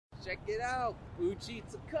Check it out. Booch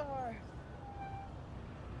eats a car.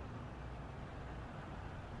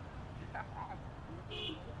 Check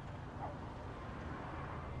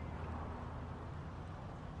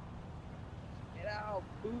it out.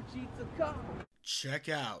 Booch eats a car. Check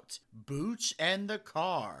out Booch and the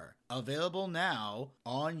Car, available now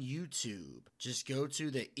on YouTube. Just go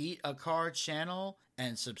to the Eat a Car channel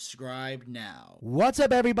and subscribe now. What's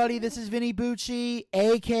up, everybody? This is Vinny Bucci,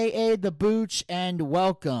 aka The Booch, and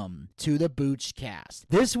welcome to the Boochcast.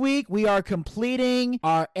 This week, we are completing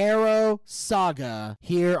our Arrow saga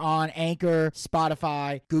here on Anchor,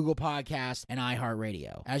 Spotify, Google Podcasts, and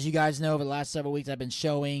iHeartRadio. As you guys know, over the last several weeks, I've been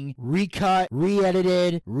showing recut,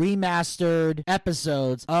 re-edited, remastered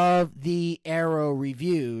episodes of the Arrow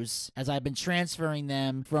reviews as I've been transferring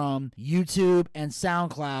them from YouTube and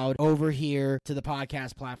SoundCloud over here to the podcast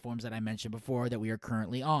platforms that I mentioned before that we are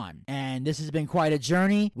currently on. And this has been quite a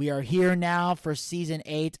journey. We are here now for season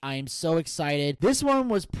 8. I am so excited. This one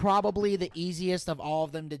was probably the easiest of all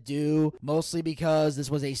of them to do, mostly because this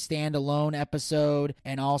was a standalone episode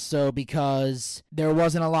and also because there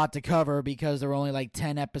wasn't a lot to cover because there were only like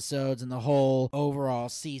 10 episodes in the whole overall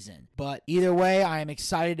season. But either way, I am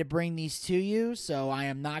excited to bring these to you, so I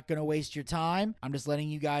am not going to waste your time. I'm just letting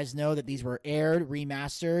you guys know that these were aired,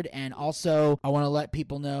 remastered, and also I want to let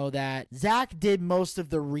people know that Zach did most of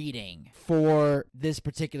the reading for this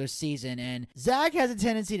particular season, and Zach has a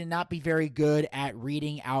tendency to not be very good at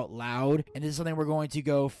reading out loud, and this is something we're going to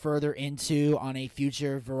go further into on a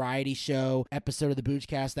future variety show episode of the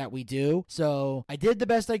Boochcast that we do. So I did the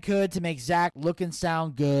best I could to make Zach look and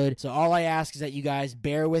sound good, so all I ask is that you guys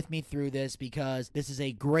bear with me through this because this is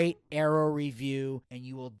a great Arrow review, and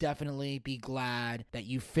you will definitely be glad that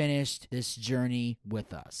you finished this journey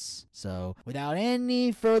with us. So without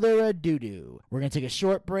any further ado, we're going to take a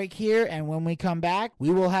short break here, and when we come back, we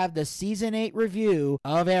will have the Season 8 review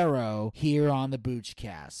of Arrow here on the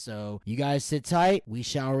Boochcast. So you guys sit tight. We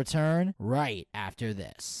shall return right after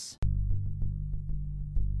this.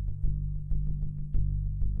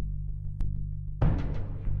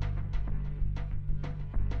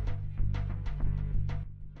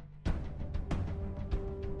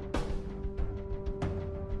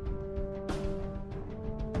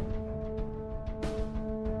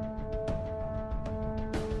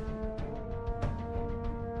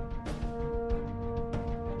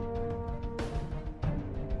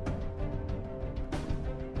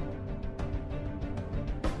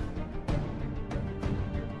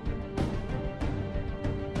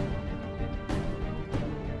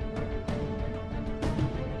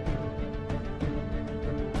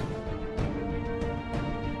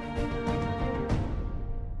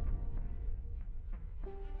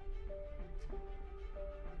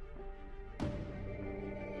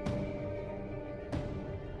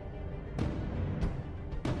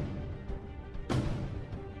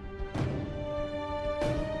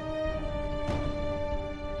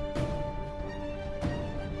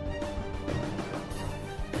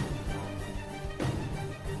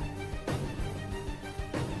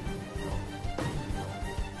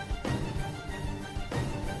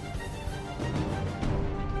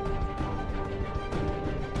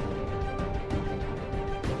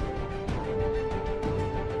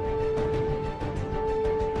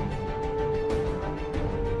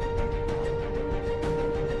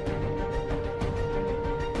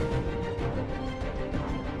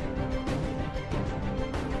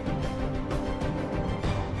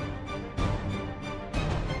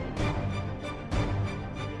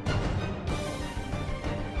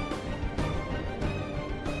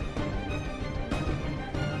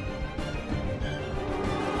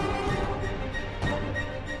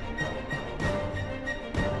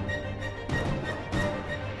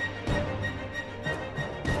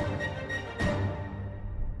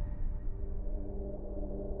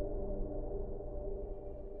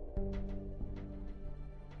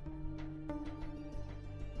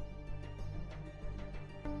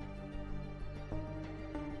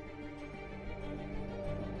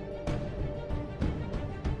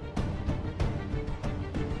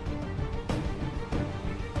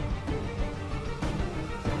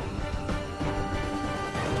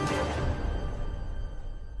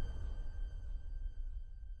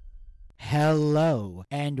 Hello,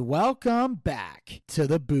 and welcome back to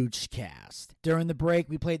the Boochcast. During the break,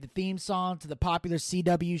 we played the theme song to the popular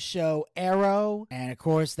CW show Arrow, and of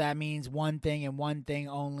course, that means one thing and one thing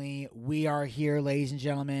only. We are here, ladies and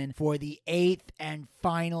gentlemen, for the 8th and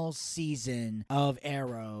final season of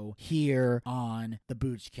Arrow here on the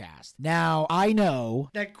Boochcast. Now, I know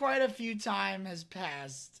that quite a few time has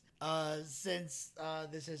passed since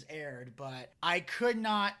this has aired, but I could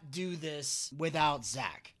not do this without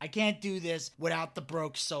Zach. I can't do this without the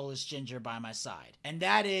broke soulless ginger by my side. And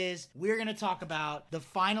that is, we're going to talk about the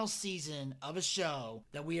final season of a show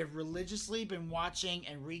that we have religiously been watching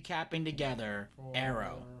and recapping together,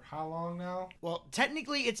 Arrow. How long now? Well,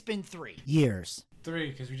 technically it's been 3 years.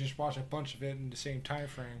 3, because we just watched a bunch of it in the same time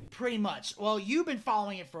frame. Pretty much. Well, you've been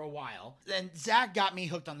following it for a while, and Zach got me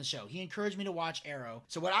hooked on the show. He encouraged me to watch Arrow.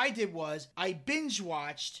 So what I did was I binge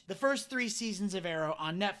watched the first 3 seasons of Arrow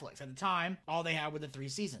on Netflix. At the time, all they had were the 3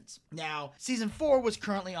 seasons. Now, season 4 was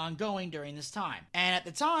currently ongoing during this time. And at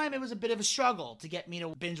the time, it was a bit of a struggle to get me to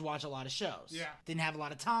binge watch a lot of shows. Yeah. Didn't have a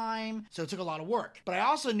lot of time, so it took a lot of work. But I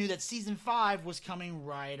also knew that season 5 was coming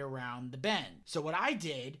right around the bend. So what I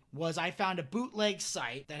did was I found a bootleg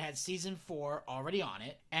site that had season 4 already on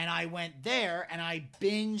it, and I went there and I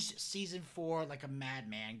binged season 4 like a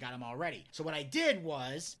madman, got them all ready. So what I did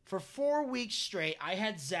was, for 4 weeks straight, I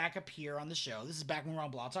had Zach appear on the show. This is back when we were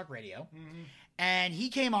on Blog Talk Radio. Mm-hmm. And he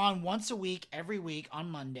came on once a week, every week on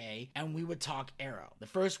Monday, and we would talk Arrow. The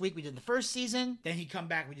first week we did the first season, then he'd come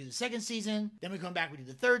back, we do the second season, then we come back, we do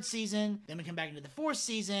the third season, then we come back into the fourth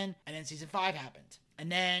season, and then season 5 happened.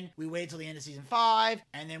 And then we waited till the end of season 5,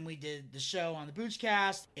 and then we did the show on the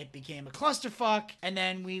Boochcast. It became a clusterfuck, and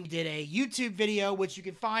then we did a YouTube video, which you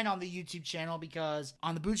can find on the YouTube channel, because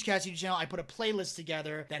on the Boochcast YouTube channel, I put a playlist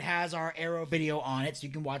together that has our Arrow video on it, so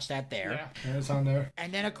you can watch that there. Yeah, it's on there.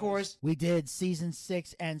 And then, of course, we did season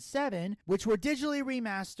 6 and 7, which were digitally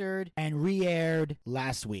remastered and re-aired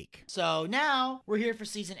last week. So now we're here for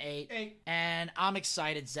season 8, and I'm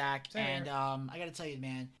excited, Zach. Same and here. I gotta tell you,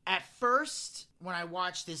 man, at first, when I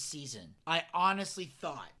watched this season, I honestly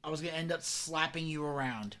thought I was going to end up slapping you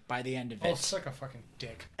around by the end of it. Oh, suck a fucking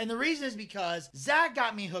dick. And the reason is because Zach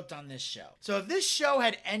got me hooked on this show. So if this show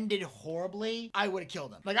had ended horribly, I would have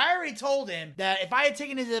killed him. Like, I already told him that if I had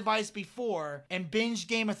taken his advice before and binged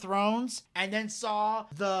Game of Thrones and then saw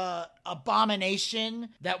the abomination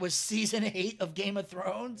that was season 8 of Game of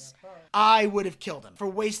Thrones, I would have killed him for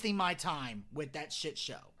wasting my time with that shit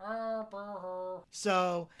show.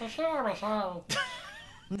 So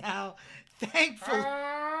now, thankfully,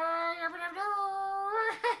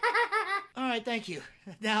 all right, thank you.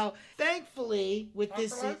 Now, thankfully, with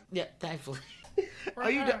this, thankfully, are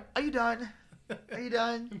you done? Are you done? Are you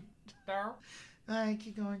done? No. All right,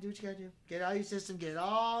 keep going. Do what you gotta do. Get out of your system. Get it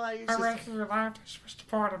all out of your I system. went through your life. This was the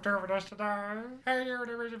point of doing this today. Hey,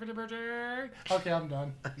 okay, I'm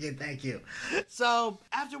done. Okay, thank you. So,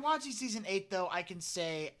 after watching season 8, though, I can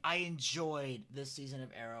say I enjoyed this season of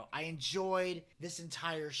Arrow. I enjoyed this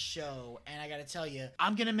entire show, and I gotta tell you,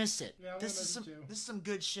 I'm gonna miss it. Yeah, I'm this gonna is miss it some too. this is some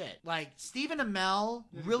good shit. Like, Stephen Amell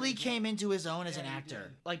really came into his own as an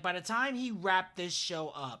actor. Like, by the time he wrapped this show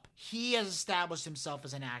up, he has established himself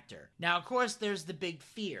as an actor. Now, of course, there's the big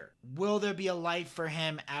fear. Will there be a life for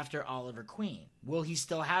him after Oliver Queen? Will he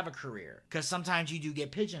still have a career? Because sometimes you do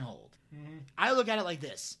get pigeonholed. Mm-hmm. I look at it like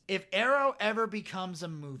this. If Arrow ever becomes a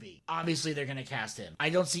movie, obviously they're going to cast him. I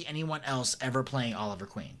don't see anyone else ever playing Oliver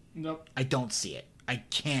Queen. Nope. I don't see it. I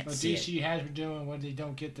can't see DC it. has been doing when they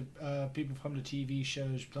don't get the people from the TV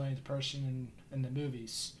shows playing the person in the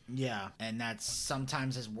movies. Yeah, and that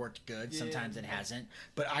sometimes has worked good, sometimes it hasn't.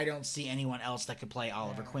 But I don't see anyone else that could play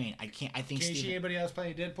Oliver Queen. I think Can you see Stephen... anybody else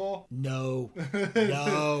playing Deadpool? No.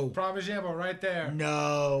 No. Prime example right there.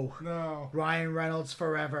 No. No. Ryan Reynolds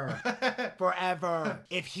forever. Forever.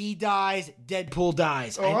 If he dies, Deadpool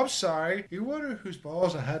dies. Oh, I'm sorry. You wonder whose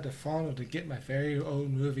balls I had to fondle to get my very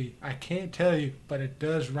own movie. I can't tell you, but it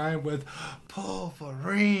does rhyme with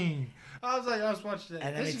Wolverine. I was watching it.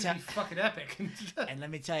 And let This me is tell- be fucking epic. And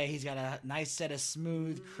let me tell you, he's got a nice set of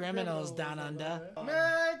smooth criminals down under.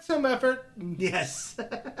 Make some effort. Yes.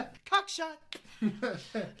 Cockshot.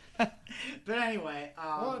 But anyway,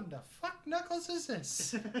 What the fuck knuckles is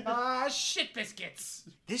this? Shit biscuits.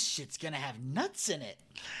 this shit's gonna have nuts in it.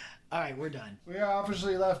 All right, we're done. We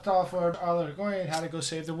obviously left off where Oliver Queen had to go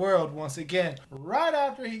save the world once again. Right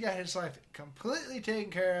after he got his life completely taken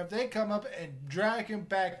care of, they come up and drag him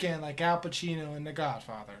back in like Al Pacino in The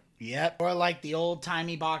Godfather. Yep. Or like the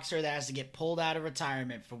old-timey boxer that has to get pulled out of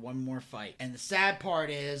retirement for one more fight. And the sad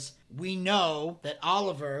part is, we know that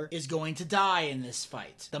Oliver is going to die in this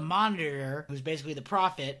fight. The Monitor, who's basically the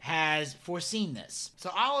Prophet, has foreseen this.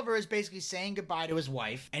 So Oliver is basically saying goodbye to his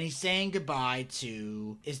wife, and he's saying goodbye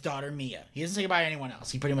to his daughter Mia. He doesn't say goodbye to anyone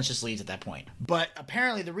else. He pretty much just leaves at that point. But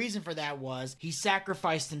apparently the reason for that was he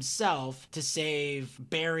sacrificed himself to save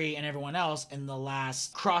Barry and everyone else in the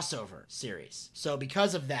last crossover series. So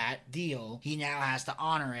because of that deal, he now has to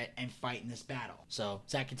honor it and fight in this battle. So,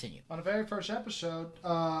 Zach, continue. On the very first episode,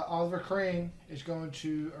 Oliver Crane is going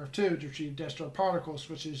to Earth 2 to retrieve Deathstroke particles,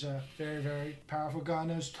 which is a very, very powerful gun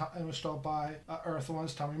that was installed by Earth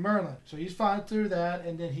 1's Tommy Merlin. So he's flying through that,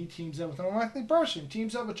 and then he teams up with an unlikely person.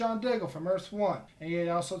 Teams up with John Diggle from Earth 1. And he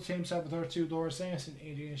also teams up with Earth 2 Laura Sanson,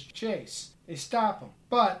 Adrian Chase. They stop him.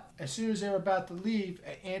 But as soon as they were about to leave,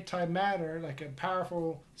 an antimatter, like a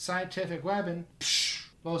powerful scientific weapon,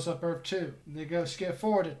 blows up Earth 2. And they go skip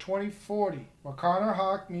forward to 2040, where Connor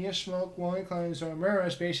Hawk, Mia Smoke, William Clemens, and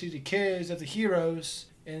Ramirez, basically the kids of the heroes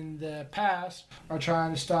in the past, are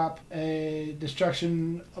trying to stop a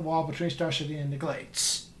destruction of wall between Star City and the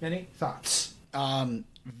Glades. Any thoughts?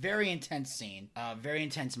 Very intense scene, very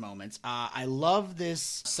intense moments. I love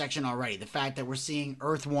this section already. The fact that we're seeing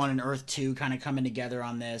Earth 1 and Earth 2 kind of coming together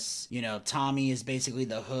on this. You know, Tommy is basically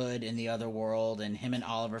the Hood in the other world, and him and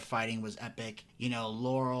Oliver fighting was epic. You know,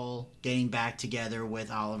 Laurel getting back together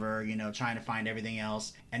with Oliver, you know, trying to find everything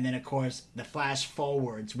else. And then, of course, the flash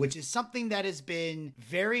forwards, which is something that has been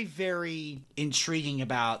very, very intriguing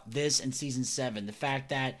about this and season 7. The fact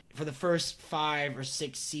that for the first 5 or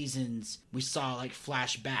 6 seasons, we saw like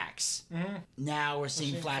flashbacks. Mm-hmm. Now we're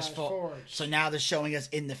seeing flash forwards. So now they're showing us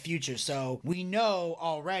in the future. So we know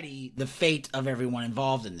already the fate of everyone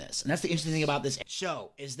involved in this. And that's the interesting thing about this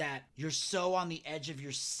show, is that you're so on the edge of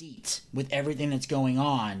your seat with everything that's going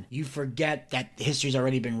on, you forget that history's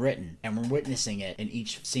already been written and we're witnessing it in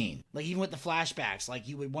each scene. Like even with the flashbacks, like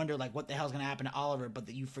you would wonder like what the hell's gonna happen to Oliver, but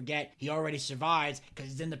that you forget he already survives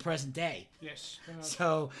because he's in the present day. Yes.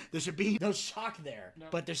 So there should be no shock there,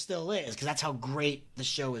 but there still is, because that's how great the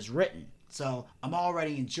show is written. So I'm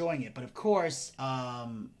already enjoying it. But of course, I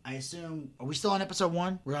assume, are we still on episode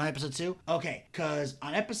 1? We're on episode 2? Okay, because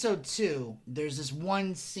on episode 2, there's this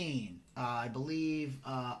one scene. I believe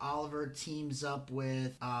Oliver teams up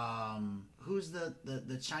with, who's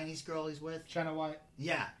the Chinese girl he's with? China White.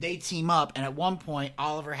 Yeah, they team up, and at one point,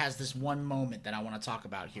 Oliver has this one moment that I want to talk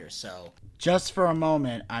about here. So just for a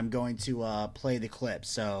moment, I'm going to play the clip.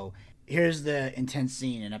 So here's the intense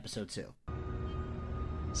scene in episode 2.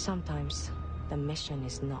 Sometimes the mission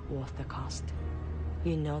is not worth the cost.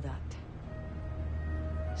 You know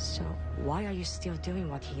that. So why are you still doing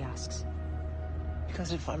what he asks?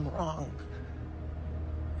 Because if I'm wrong,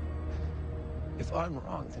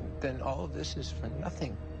 then all of this is for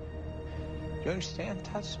nothing. Do you understand,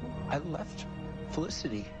 Tatsuo? I left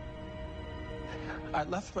Felicity. I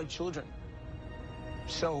left my children.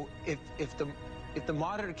 So if the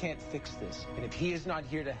Monitor can't fix this, and if he is not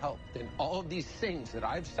here to help, then all of these things that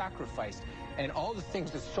I've sacrificed, and all the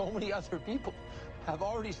things that so many other people have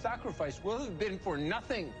already sacrificed, will have been for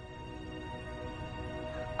nothing.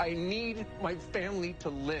 I need my family to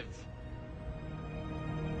live.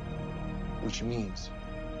 Which means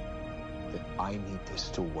that I need this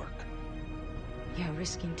to work. You're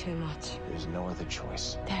risking too much. There's no other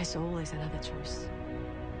choice. There's always another choice.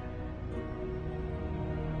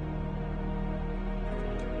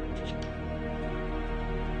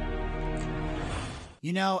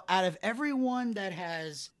 You know, out of everyone that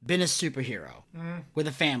has been a superhero with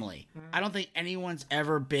a family, I don't think anyone's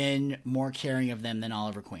ever been more caring of them than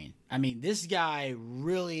Oliver Queen. I mean, this guy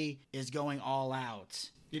really is going all out.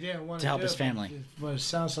 He didn't want to help his family. But it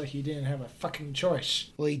sounds like he didn't have a fucking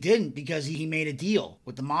choice. Well, he didn't, because he made a deal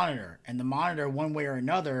with the Monitor. And the Monitor, one way or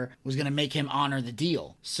another, was going to make him honor the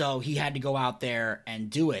deal. So he had to go out there and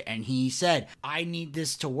do it. And he said, I need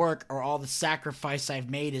this to work, or all the sacrifice I've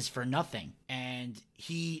made is for nothing. And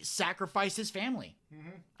he sacrificed his family. Mm-hmm.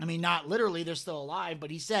 I mean, not literally, they're still alive, but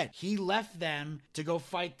he said he left them to go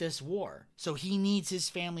fight this war. So he needs his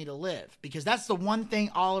family to live, because that's the one thing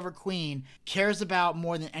Oliver Queen cares about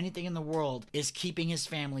more than anything in the world, is keeping his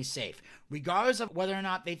family safe. Regardless of whether or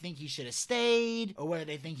not they think he should have stayed, or whether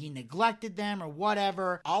they think he neglected them or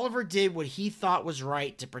whatever, Oliver did what he thought was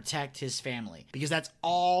right to protect his family, because that's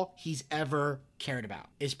all he's ever cared about,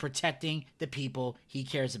 is protecting the people he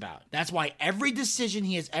cares about. That's why every decision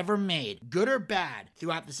he has ever made, good or bad,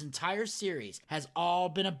 throughout this entire series has all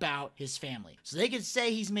been about his family. So they could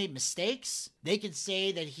say he's made mistakes, they could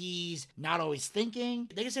say that he's not always thinking,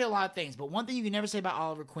 they could say a lot of things, but one thing you can never say about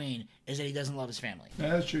Oliver Queen is that he doesn't love his family. Yeah,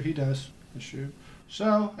 that's true, he does. That's true.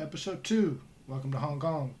 So, episode 2, welcome to Hong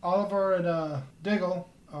Kong. Oliver and Diggle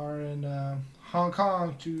are in Hong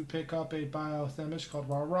Kong to pick up a biochemist called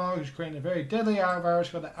Warong, who's creating a very deadly virus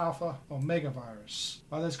called the Alpha Omega virus.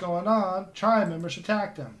 While that's going on, tribe members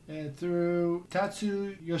attack them. And through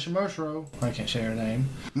Tatsu Yoshimoto, I can't say her name,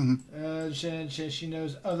 she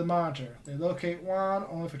knows of the monitor. They locate Wan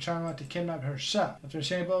only for China to kidnap herself. After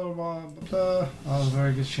saying blah blah blah blah blah, all the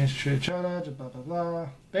very good chance to shoot each other, blah blah blah.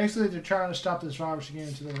 Basically, they're trying to stop this virus from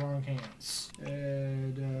getting into the wrong hands.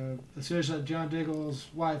 And as soon as John Diggle's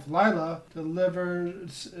wife, Lila,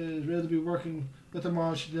 delivers, is ready to be working with the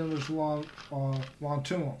mom, she delivers long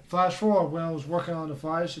to him. Flash forward, when I was working on the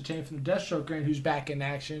device obtained from the Deathstroke gang, who's back in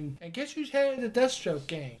action. And guess who's headed the Deathstroke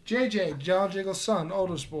gang? JJ, John Diggle's son,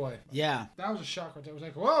 oldest boy. Yeah. That was a shock right there. I was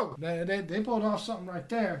like, whoa! They pulled off something right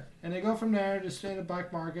there. And they go from there to stay in the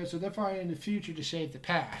black market, so they're fighting in the future to save the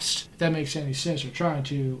past. If that makes any sense. They're trying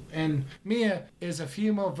to. And Mia is a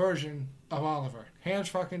female version of Oliver. Hands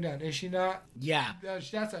fucking down. Is she not? Yeah.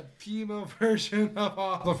 That's a female version of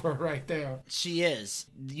Oliver right there. She is.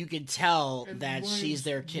 You can tell And that William's she's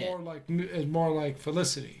their kid. More like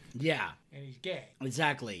Felicity. Yeah. And he's gay.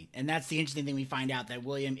 Exactly. And that's the interesting thing we find out, that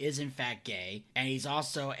William is in fact gay, and he's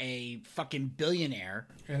also a fucking billionaire.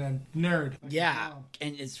 And a nerd. Like Yeah.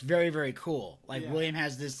 And it's very, very cool. Like, Yeah. William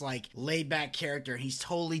has this, like, laid-back character, and he's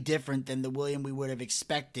totally different than the William we would have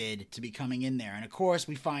expected to be coming in there. And, of course,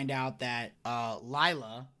 we find out that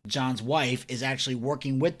Lila, John's wife, is actually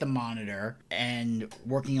working with the Monitor and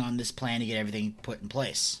working on this plan to get everything put in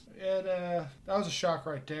place. And that was a shock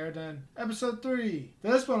right there. Then episode 3.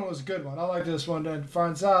 This one was a good one. I like this one. Then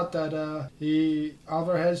finds out that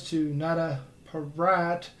Oliver heads to Nada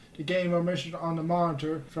Parat to gain more information on the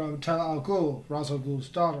Monitor from Tel Al Ghul, Ra's al Ghul's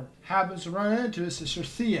daughter. Happens to run into his sister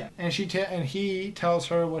Thea, and he tells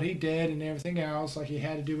her what he did and everything else, like he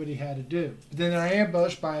had to do what he had to do. But then they're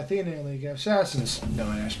ambushed by Athena and League of Assassins.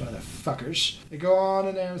 No-ass motherfuckers. They go on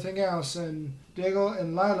and everything else, and Diggle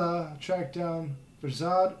and Lila track down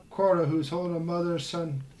Razad Quorta, who's holding a mother and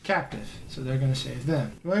son captive, so they're going to save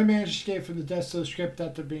them. The only man to escape from the Deathstroke script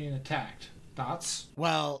after being attacked. Thoughts?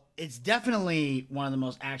 Well, it's definitely one of the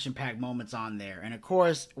most action-packed moments on there. And of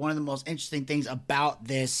course, one of the most interesting things about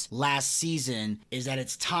this last season is that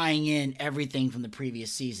it's tying in everything from the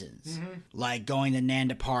previous seasons. Like going to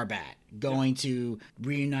Nanda Parbat, going to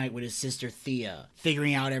reunite with his sister Thea,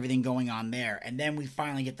 figuring out everything going on there. And then we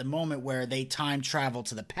finally get the moment where they time travel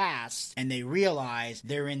to the past and they realize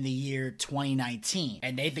they're in the year 2019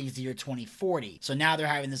 and they think it's the year 2040. So now they're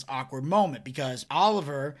having this awkward moment because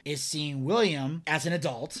Oliver is seeing William as an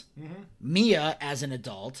adult, Mia as an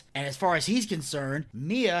adult, and as far as he's concerned,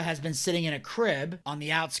 Mia has been sitting in a crib on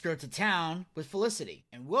the outskirts of town with Felicity.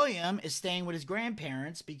 And William is staying with his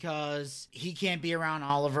grandparents because he can't be around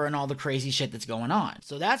Oliver and all the crazy shit that's going on.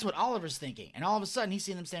 So that's what Oliver's thinking. And all of a sudden, he's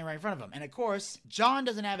seeing them standing right in front of him. And of course, John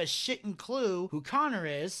doesn't have a shitting clue who Connor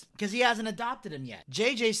is because he hasn't adopted him yet.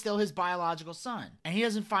 JJ's still his biological son. And he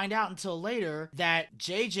doesn't find out until later that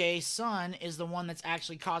JJ's son is the one that's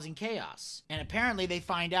actually causing chaos. And apparently they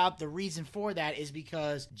find out the reason for that is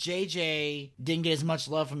because JJ didn't get as much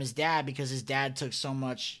love from his dad because his dad took so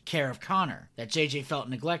much care of Connor that JJ felt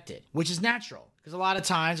neglected, which is natural. Because a lot of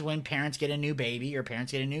times when parents get a new baby or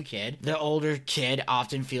parents get a new kid, the older kid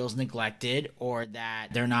often feels neglected or that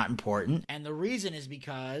they're not important. And the reason is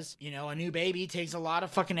because, you know, a new baby takes a lot of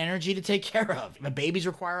fucking energy to take care of. But babies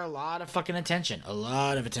require a lot of fucking attention. A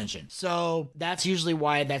lot of attention. So that's usually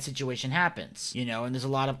why that situation happens, you know, and there's a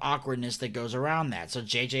lot of awkwardness that goes around that. So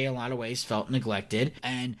JJ, in a lot of ways, felt neglected.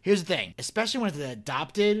 And here's the thing, especially when it's an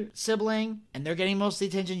adopted sibling and they're getting most of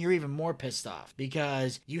the attention, you're even more pissed off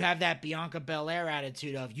because you have that Bianca Belair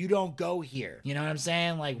attitude of you don't go here, you know what I'm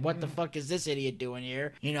saying? Like, what the fuck is this idiot doing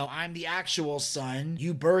here? You know, I'm the actual son,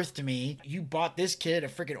 you birthed me, you bought this kid a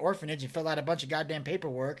freaking orphanage and filled out a bunch of goddamn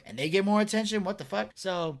paperwork and they get more attention, what the fuck?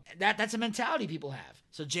 So that's a mentality people have.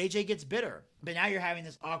 So JJ gets bitter. But now you're having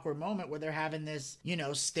this awkward moment where they're having this, you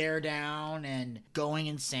know, stare down and going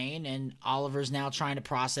insane. And Oliver's now trying to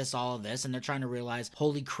process all of this. And they're trying to realize,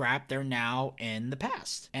 holy crap, they're now in the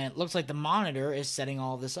past. And it looks like the Monitor is setting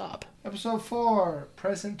all this up. Episode 4,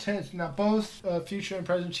 present tense. Now both future and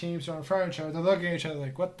present teams are in front of each other. They're looking at each other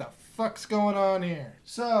like, what the fuck's going on here?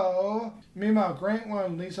 So, meanwhile, Grant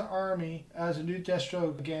One leads the army as a new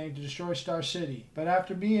Deathstroke gang to destroy Star City. But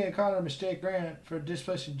after Mia and Connor mistake Grant for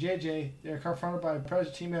displacing JJ, they are confronted by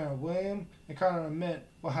present team member William and Connor admit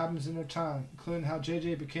what happens in their time, including how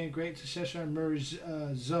JJ became great successor and murders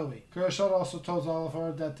Zoe. Kurosawa also tells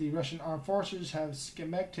Oliver that the Russian armed forces have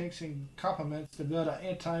schematics and complements to build an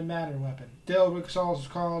antimatter weapon. Dale Rickles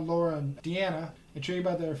calls Laura and Deanna intrigued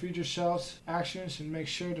by their future selves' actions and make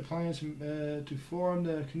sure to plans to form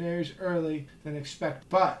the Canaries early than expect.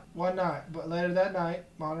 But later that night,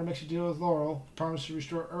 Monica makes a deal with Laurel, promises to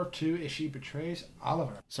restore Earth 2 if she betrays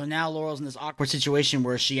Oliver. So now Laurel's in this awkward situation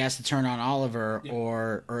where she has to turn on Oliver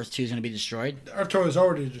or Earth 2 is going to be destroyed. Earth 2 is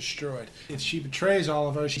already destroyed. If she betrays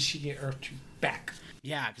Oliver, she can get Earth 2 back.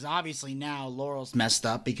 Yeah, because obviously now Laurel's messed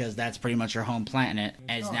up because that's pretty much her home planet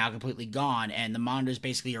and it's now completely gone. And the Monitor's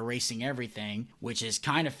basically erasing everything, which is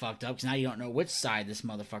kind of fucked up because now you don't know which side this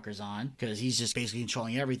motherfucker's on because he's just basically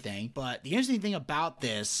controlling everything. But the interesting thing about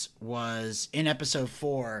this was in episode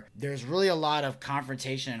 4, there's really a lot of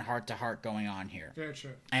confrontation and heart-to-heart going on here. Very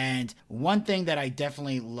true. And one thing that I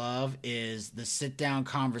definitely love is the sit-down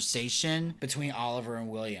conversation between Oliver and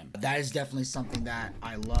William. That is definitely something that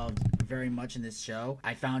I loved very much in this show.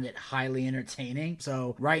 I found it highly entertaining.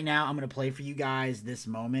 So right now I'm going to play for you guys this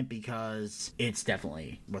moment because it's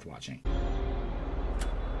definitely worth watching.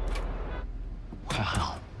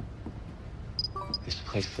 Wow. This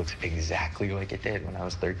place looks exactly like it did when I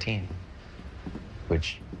was 13.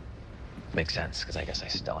 Which makes sense, because I guess I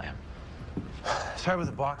still am. Sorry with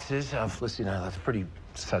the boxes. Felicity and I left pretty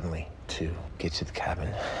suddenly to get to the cabin.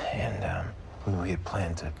 And we had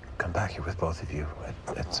planned to come back here with both of you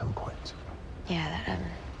at some point. Yeah, that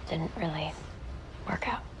didn't really work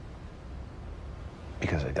out.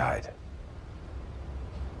 Because I died.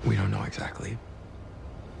 We don't know exactly.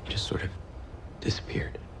 He just sort of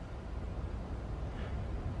disappeared.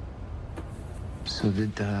 So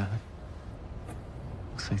did,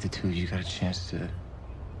 looks like the two of you got a chance to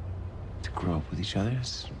grow up with each other?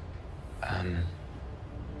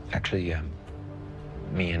 Actually,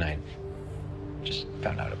 me and I just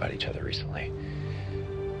found out about each other recently.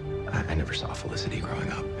 I never saw Felicity growing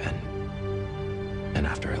up, and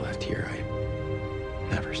after I left here, I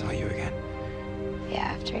never saw you again.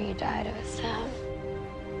 Yeah, after you died, it was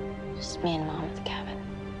just me and Mom at the cabin.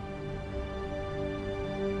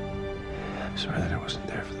 I'm sorry that I wasn't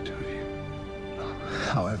there for the two of you.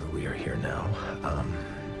 However, we are here now.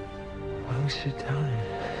 Why don't we sit down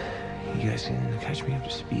and you guys can catch me up to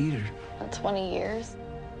speed, or... 20 years,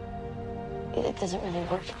 it doesn't really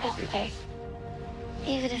work that way.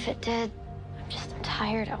 Even if it did, I'm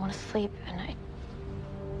tired. I want to sleep, and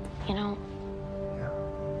Yeah.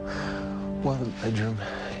 Well, the bedroom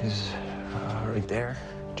is right there.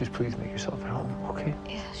 Just please make yourself at home, okay?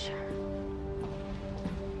 Yeah, sure.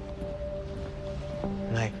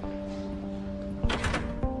 Night.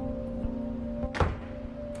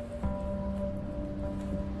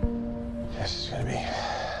 This is gonna be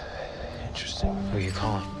interesting. Who are you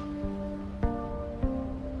calling?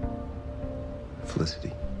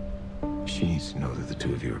 Felicity. She needs to know that the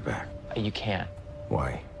two of you are back. You can't.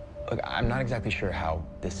 Why? Look, I'm not exactly sure how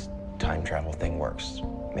this time travel thing works.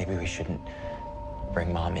 Maybe we shouldn't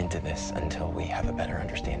bring Mom into this until we have a better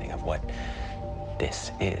understanding of what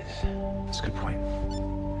this is. That's a good point.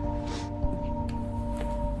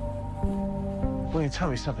 Will you tell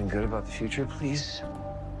me something good about the future, please?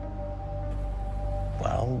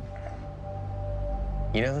 Well,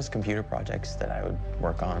 you know those computer projects that I would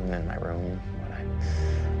work on in my room when I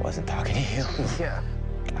wasn't talking to you? Yeah.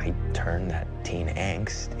 I turned that teen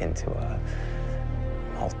angst into a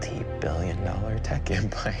multi-billion-dollar tech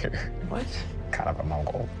empire. What? Kind of a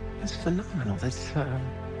Mongol. That's phenomenal. That's,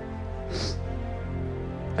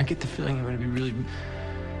 I get the feeling I'm gonna be really,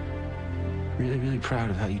 really, really proud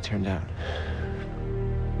of how you turned out.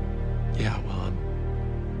 Yeah, well,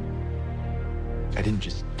 I didn't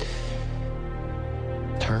just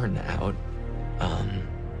turn out.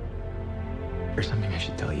 There's something I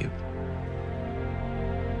should tell you.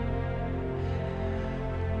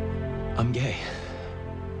 I'm gay.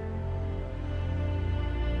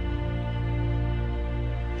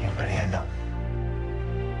 Anybody I know?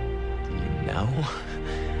 You know?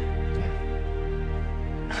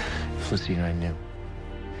 Felicity and I knew.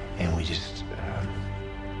 And we just,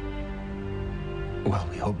 well,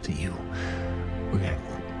 we hoped that you were gonna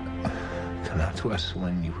come out to us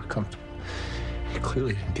when you were comfortable. You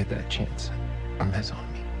clearly didn't get that chance. And that's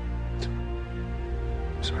on me. So,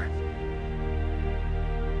 I'm sorry.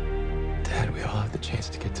 Dad, we all have the chance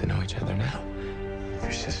to get to know each other now. If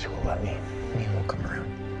your sister will let me. Me will come around.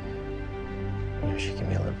 You know, she can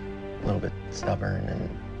be a little bit stubborn and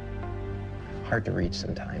hard to reach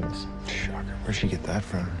sometimes. Shocker. Where'd she get that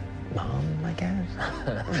from? Mom, I guess.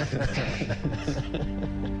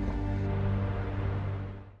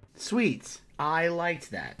 Sweet. I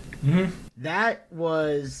liked that. Mm-hmm. That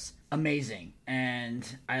was amazing. And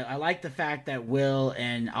I like the fact that Will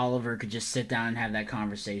and Oliver could just sit down and have that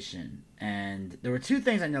conversation. And there were two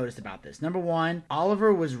things I noticed about this. Number one,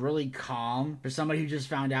 Oliver was really calm for somebody who just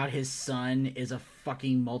found out his son is a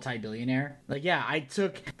fucking multi-billionaire. Like, yeah, I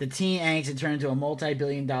took the teen angst and turned into a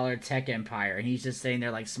multi-billion-dollar tech empire, and he's just sitting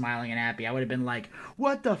there like smiling and happy. I would have been like,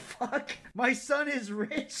 what the fuck? My son is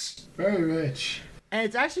rich. Very rich. And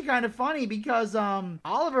it's actually kind of funny because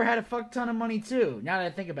Oliver had a fuck ton of money too, now that I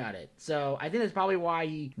think about it. So I think that's probably why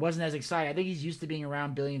he wasn't as excited. I think he's used to being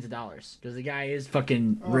around billions of dollars because the guy is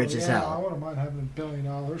fucking rich as hell. I wouldn't mind having $1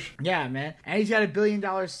 billion. Yeah, man. And he's got $1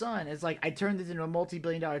 billion son. It's like I turned this into a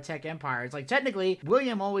multi-billion-dollar tech empire. It's like technically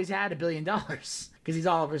William always had $1 billion. Because he's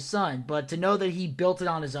Oliver's son. But to know that he built it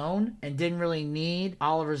on his own and didn't really need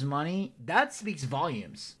Oliver's money, that speaks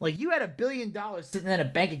volumes. Like, you had $1 billion sitting in a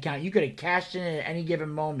bank account. You could have cashed in at any given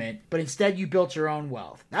moment, but instead you built your own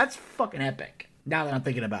wealth. That's fucking epic. Now that I'm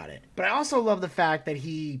thinking about it. But I also love the fact that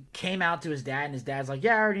he came out to his dad and his dad's like,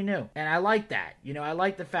 yeah, I already knew. And I like that. You know, I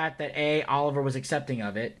like the fact that A, Oliver was accepting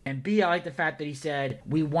of it. And B, I like the fact that he said,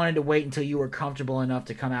 we wanted to wait until you were comfortable enough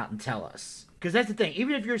to come out and tell us. Because that's the thing.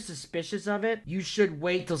 Even if you're suspicious of it, you should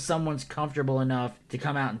wait till someone's comfortable enough to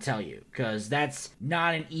come out and tell you. Because that's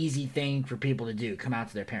not an easy thing for people to do, come out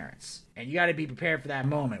to their parents. And you got to be prepared for that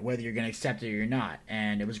moment, whether you're going to accept it or you're not.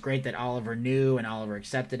 And it was great that Oliver knew and Oliver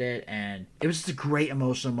accepted it. And it was just a great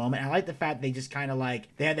emotional moment. I like the fact they just kind of like,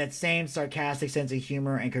 they had that same sarcastic sense of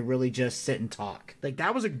humor and could really just sit and talk. Like,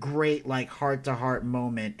 that was a great, like, heart-to-heart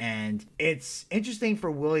moment. And it's interesting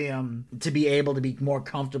for William to be able to be more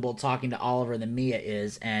comfortable talking to Oliver than Mia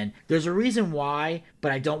is. And there's a reason why,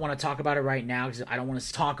 but I don't want to talk about it right now because I don't want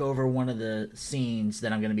to talk over one of the scenes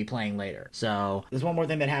that I'm going to be playing later. So there's one more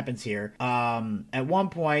thing that happens here. At one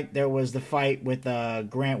point there was the fight with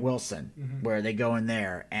Grant Wilson where they go in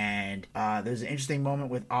there and there's an interesting moment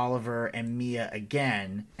with Oliver and Mia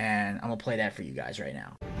again, and I'm gonna play that for you guys right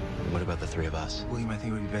now. What about the three of us? William, I think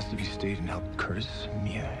it would be best if you stayed and helped Curtis,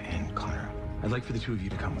 Mia, and Connor. I'd like for the two of you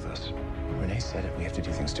to come with us. Renee said it. We have to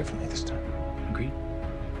do things differently this time. Agreed?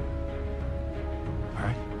 All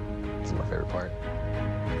right. This is my favorite part.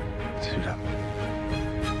 Suit up.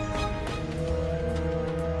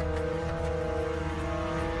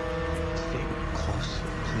 Stay close,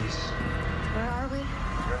 please. Where are we?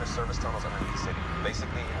 You're in the service tunnels underneath the city.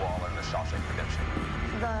 Basically, you all are in the Shawshank Redemption.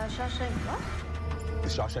 The Shawshank what? The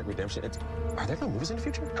Shawshank Redemption? Are there no movies in the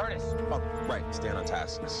future? Curtis! Oh, right. Staying on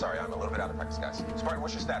task. Sorry, I'm a little bit out of practice, guys. Spartan,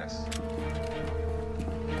 what's your status?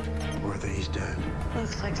 Worthy's dead.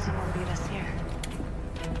 Looks like someone beat us here.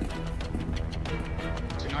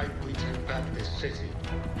 Tonight we take back this city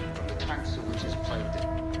from the cancer which has plagued it.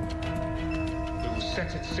 We will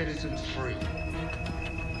set its citizens free.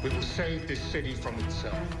 We will save this city from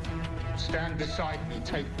itself. Stand beside me,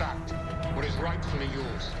 take back what is rightfully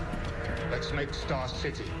yours. Let's make Star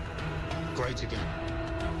City great again.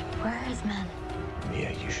 Where are his men?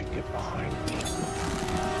 Mia, you should get behind me.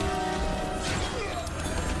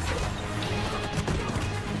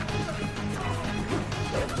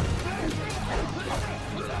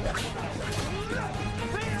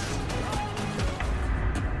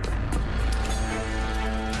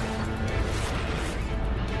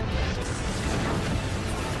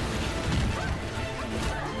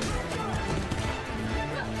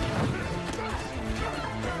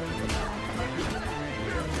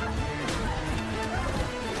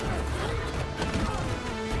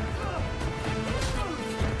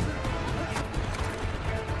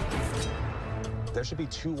 There should be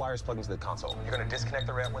 2 wires plugged into the console. You're gonna disconnect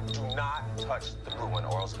the red one. Do not touch the blue one,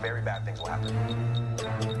 or else very bad things will happen.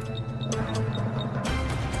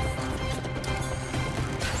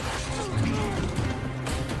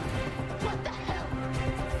 What the hell?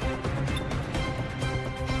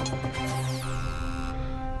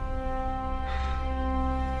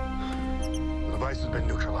 The device has been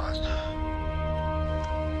neutralized.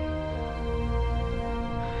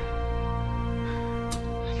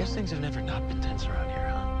 I guess things have never not been tense around here,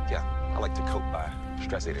 huh? Yeah, I like to cope by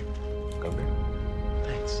stress eating. Go big.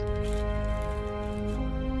 Thanks.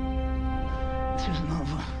 This isn't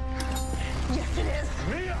over. Yes, it is.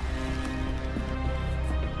 Mia!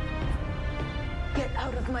 Get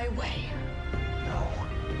out of my way. No.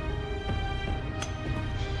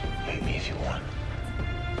 Hate me if you want.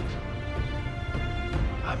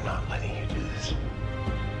 I'm not letting you do this.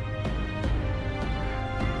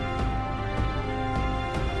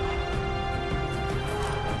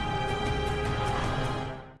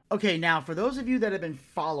 Okay, now for those of you that have been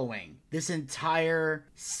following this entire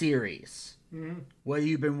series, whether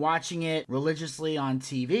you've been watching it religiously on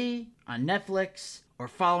TV, on Netflix, or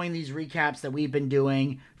following these recaps that we've been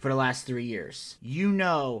doing for the last 3 years, you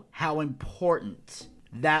know how important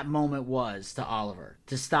that moment was to Oliver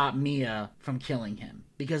to stop Mia from killing him.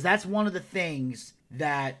 Because that's one of the things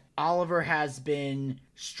that Oliver has been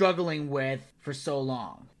struggling with for so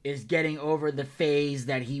long, is getting over the phase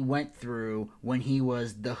that he went through when he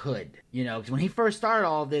was the Hood. You know, because when he first started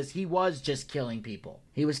all this, he was just killing people.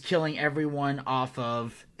 He was killing everyone off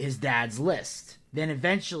of his dad's list. Then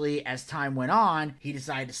eventually, as time went on, he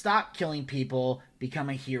decided to stop killing people, become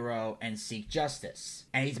a hero, and seek justice.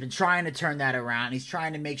 And he's been trying to turn that around. He's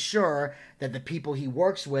trying to make sure that the people he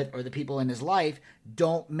works with or the people in his life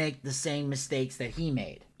don't make the same mistakes that he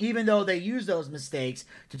made, even though they use those mistakes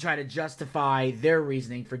to try to justify their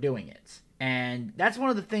reasoning for doing it. And that's one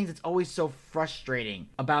of the things that's always so frustrating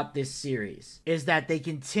about this series, is that they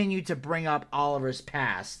continue to bring up Oliver's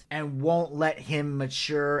past and won't let him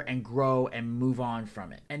mature and grow and move on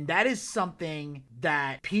from it. And that is something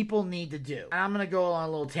that people need to do. And I'm going to go on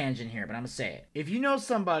a little tangent here, but I'm going to say it. If you know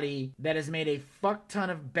somebody that has made a fuck ton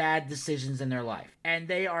of bad decisions in their life, and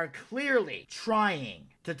they are clearly trying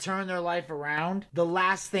to turn their life around, the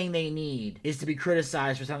last thing they need is to be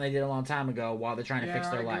criticized for something they did a long time ago while they're trying to fix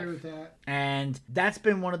their life. I agree with that. And that's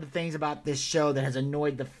been one of the things about this show that has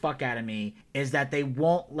annoyed the fuck out of me, is that they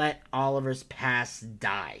won't let Oliver's past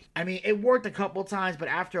die. I mean, it worked a couple times, but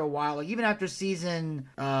after a while, like even after season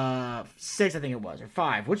 6, I think it was, or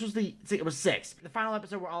 5, which was it was 6. The final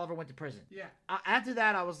episode where Oliver went to prison. Yeah. After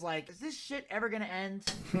that, I was like, is this shit ever gonna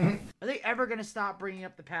end? Are they ever gonna stop bringing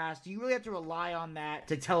up the past? Do you really have to rely on that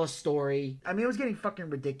to tell a story? I mean, it was getting fucking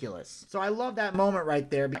ridiculous. So I love that moment right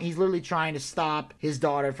there. He's literally trying to stop his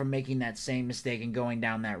daughter from making that same mistake and going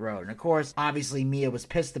down that road. And of course, obviously Mia was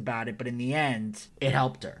pissed about it, but in the end, it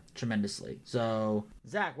helped her tremendously. So,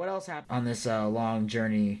 Zach, what else happened on this long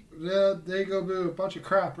journey? Yeah, they go boo. A bunch of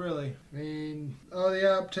crap, really. I mean,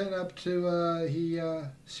 up to he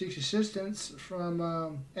seeks assistance from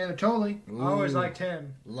Anatoly. Ooh. I always liked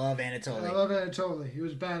him. Love Anatoly. I love Anatoly. He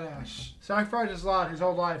was badass. Sacrificed a lot his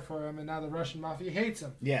whole life for him, and now the Russian mafia hates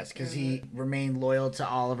him. Yes, because he remained loyal to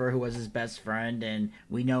Oliver, who was his best friend, and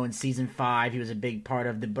we know in season 5 he was a big part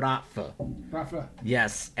of the Bratva. Bratva.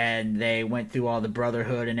 Yes, and they went through all the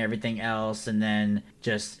Brotherhood and everything else, and then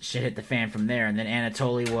just shit hit the fan from there. And then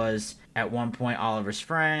Anatoly was at one point Oliver's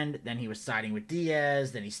friend, then he was siding with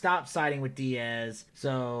Diaz, then he stopped siding with Diaz.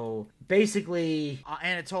 So basically,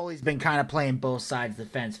 Anatoly's been kind of playing both sides of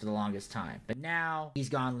the fence for the longest time. But now he's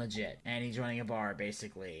gone legit, and he's running a bar,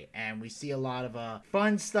 basically. And we see a lot of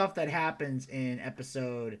fun stuff that happens in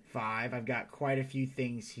episode 5. I've got quite a few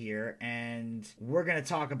things here, and we're going to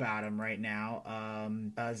talk about them right now.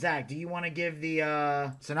 Zach, do you want to give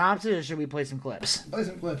the synopsis, or should we play some clips? Play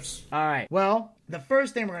some clips. All right. Well, the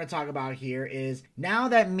first thing we're going to talk about here is now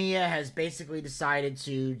that Mia has basically decided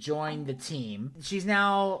to join the team, she's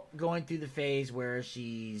now going through the phase where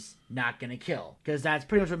she's not going to kill, because that's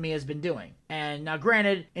pretty much what Mia's been doing. And now,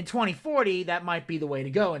 granted, in 2040, that might be the way to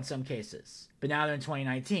go in some cases. But now they're in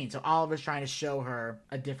 2019, so Oliver's trying to show her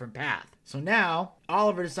a different path. So now,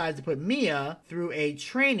 Oliver decides to put Mia through a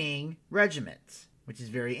training regiment, which is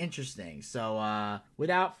very interesting. So,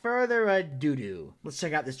 without further ado, let's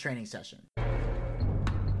check out this training session.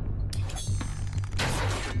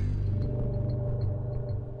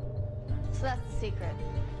 So that's the secret.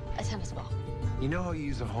 A tennis ball. You know how you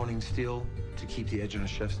use a honing steel to keep the edge on a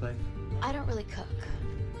chef's knife? I don't really cook.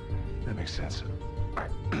 That makes sense. All right.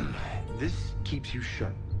 This keeps you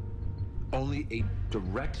shut. Only a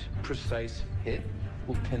direct, precise hit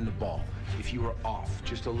will pin the ball. If you are off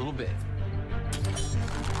just a little bit,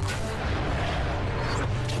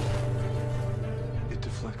 it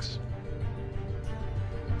deflects.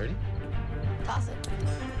 Ready? Toss it.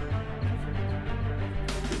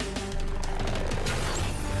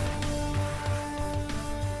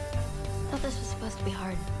 I thought this was supposed to be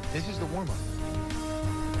hard. This is the warm-up.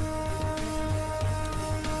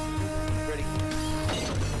 Ready?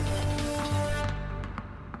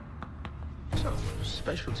 So,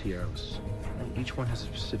 specialty arrows. Each one has a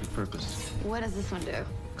specific purpose. What does this one do?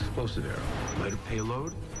 Explosive arrow. Lighter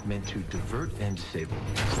payload, meant to divert and disable.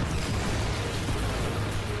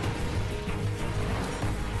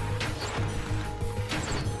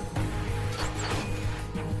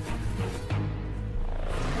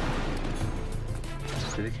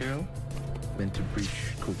 Acidic arrow, meant to breach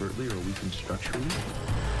covertly or weaken structurally.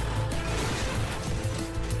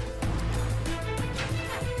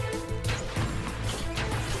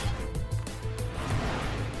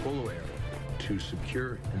 Polo arrow, to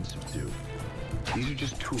secure and subdue. These are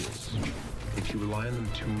just tools. If you rely on them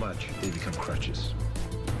too much, they become crutches.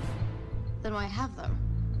 Then why have them?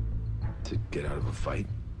 to get out of a fight,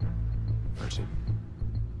 or to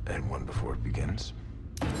end one before it begins.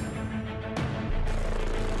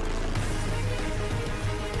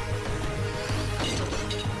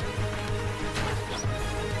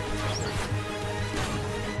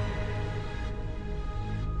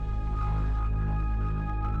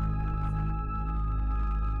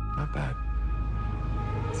 Not bad.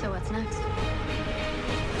 So what's next?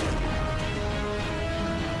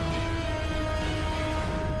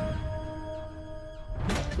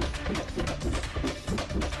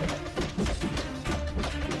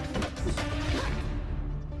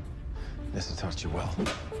 This has taught you well.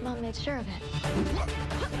 Mom made sure of it.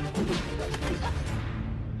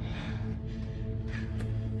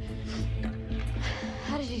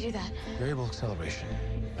 How did you do that? Variable acceleration,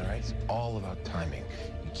 all right? It's all about timing.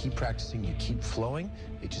 You keep practicing, you keep flowing,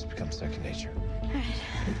 it just becomes second nature. All right.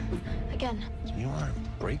 Again. So you want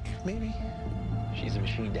a break, maybe? She's a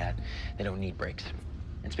machine, Dad. They don't need brakes.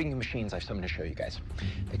 And speaking of machines, I have something to show you guys.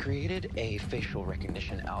 They created a facial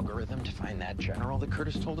recognition algorithm to find that general that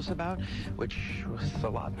Curtis told us about, which was a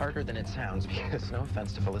lot harder than it sounds because, no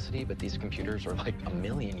offense to Felicity, but these computers are like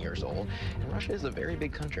 1,000,000 years old, and Russia is a very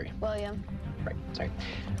big country. William. Right, sorry.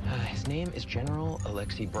 His name is General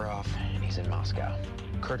Alexei Borov, and he's in Moscow.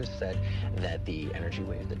 Curtis said that the energy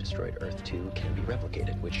wave that destroyed Earth 2 can be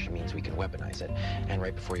replicated, which means we can weaponize it. And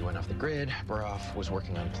right before he went off the grid, Borov was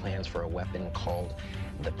working on plans for a weapon called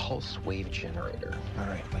the Pulse Wave Generator. All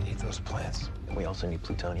right, we need those plans. We also need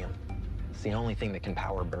plutonium. It's the only thing that can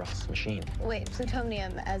power Borov's machine. Wait,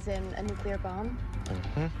 plutonium as in a nuclear bomb?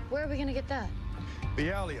 Mm-hmm. Where are we gonna get that?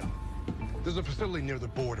 Bialya. There's a facility near the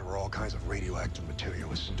border where all kinds of radioactive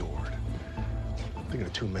material is stored. Thinking a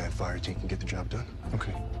two-man fire team can get the job done.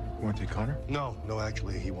 Okay. You want to take Connor? No,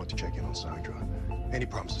 actually, he wants to check in on Sandra. And he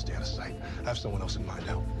promised to stay out of sight. I have someone else in mind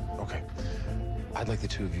now. Okay. I'd like the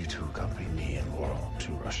two of you to accompany me and Laurel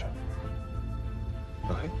to Russia.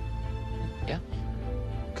 Okay? Yeah.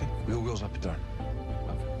 Okay. Wheels up and down.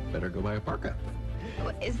 Better go buy a parka.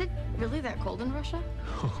 Is it really that cold in Russia?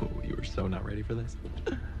 Oh, you were so not ready for this.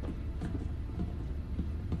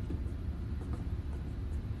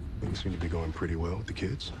 Things seem to be going pretty well with the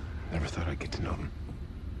kids. Never thought I'd get to know them.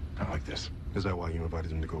 Not like this. Is that why you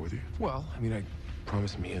invited them to go with you? Well, I mean, I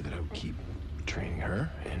promised Mia that I would keep training her,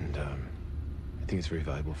 and I think it's very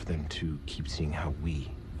valuable for them to keep seeing how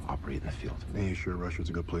we operate in the field. Are you sure Russia's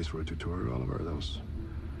a good place for a tutorial, Oliver? That was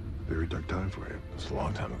a very dark time for you. It's a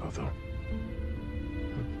long time ago, though.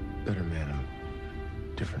 A better man,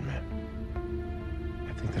 I'm a different man.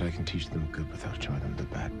 I think that I can teach them good without showing them the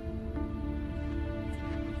bad.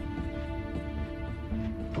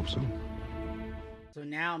 Hope so. So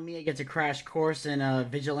now Mia gets a crash course in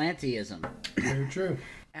vigilanteism. Very true.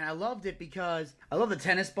 And I loved it because I love the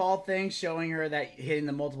tennis ball thing, showing her that hitting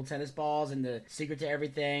the multiple tennis balls and the secret to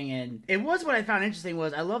everything. And it was what I found interesting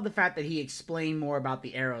was I love the fact that he explained more about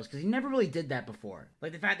the arrows because he never really did that before.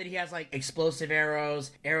 Like the fact that he has like explosive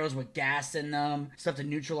arrows, arrows with gas in them, stuff to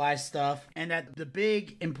neutralize stuff, and that the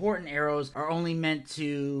big important arrows are only meant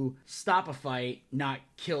to stop a fight, not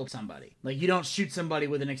kill somebody. Like you don't shoot somebody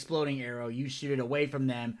with an exploding arrow, you shoot it away from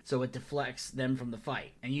them so it deflects them from the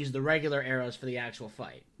fight, and use the regular arrows for the actual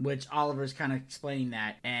fight, which Oliver's kind of explaining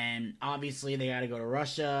that. And obviously they got to go to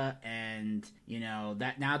Russia, and you know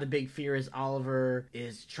that now the big fear is Oliver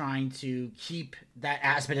is trying to keep that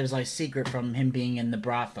aspect of his life secret from him being in the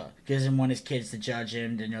Bratva. He doesn't want his kids to judge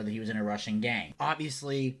him, to know that he was in a Russian gang.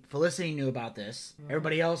 Obviously Felicity knew about this,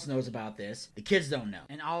 everybody else knows about this, the kids don't know.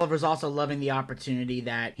 And Oliver's also loving the opportunity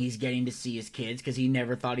that he's getting to see his kids because he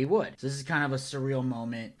never thought he would. So this is kind of a surreal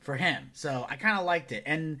moment for him. So I kind of liked it,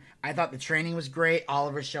 and I thought the training was great.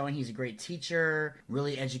 Oliver's showing he's a great teacher,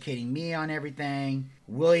 really educating me on everything.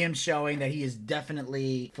 William showing that he is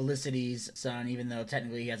definitely Felicity's son, even though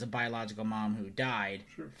technically he has a biological mom who died.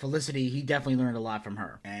 Sure. Felicity, he definitely learned a lot from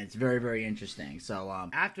her, and it's very, very interesting. So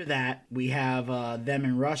after that, we have them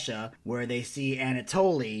in Russia, where they see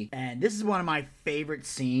Anatoly, and this is one of my favorite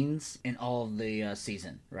scenes in all of the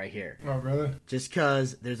season, right here. Oh, really? Just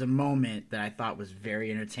because there's a moment that I thought was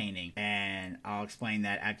very entertaining, and I'll explain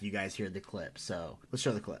that after you guys hear the clip. So let's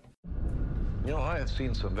show the clip. You know, I have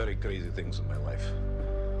seen some very crazy things in my life.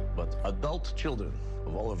 But adult children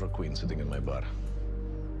of Oliver Queen sitting in my bar.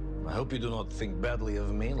 I hope you do not think badly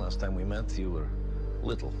of me. Last time we met, you were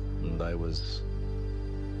little, and I was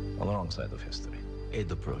on the wrong side of history.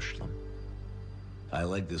 Ada Proshlam. I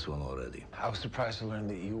like this one already. I was surprised to learn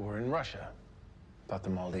that you were in Russia. Thought the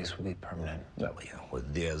Maldives would be permanent. Well, yeah,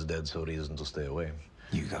 with Diaz dead, so reason to stay away.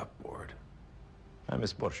 You got bored. I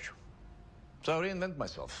miss borscht. So I reinvent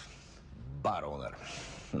myself. Bar owner.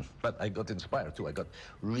 But I got inspired too. I got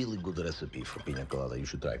really good recipe for pina colada. You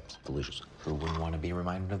should try. It's delicious. Who wouldn't want to be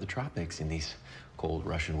reminded of the tropics in these cold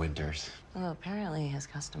Russian winters? Oh, apparently his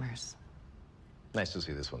customers. Nice to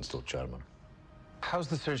see this one still charming. How's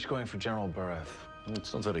the search going for General Burath?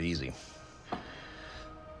 It's not very easy.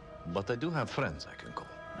 But I do have friends I can call.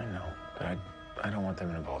 I know, but I don't want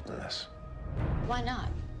them involved in this. Why not?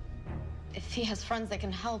 If he has friends that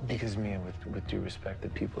can help. Because, Mia, with due respect, the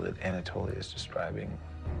people that Anatoly is describing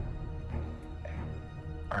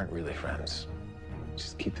aren't really friends.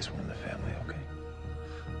 Just keep this one in the family, okay?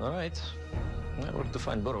 All right. I work to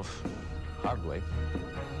find Burov. Hard way.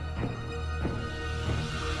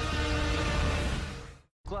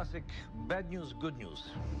 Classic bad news, good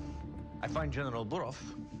news. I find General Burov.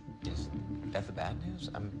 Is that the bad news?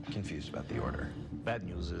 I'm confused about the order. Bad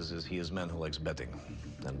news is he is a man who likes betting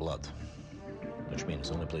and blood. Which means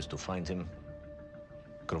the only place to find him,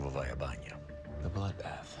 Krovovaya Banya. The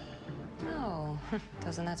bloodbath. Oh,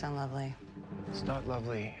 doesn't that sound lovely? It's not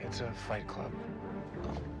lovely. It's a fight club.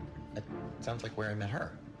 Oh, that sounds like where I met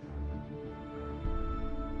her.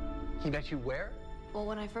 He met you where? Well,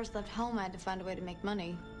 when I first left home, I had to find a way to make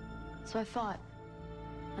money. So I fought,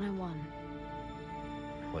 and I won.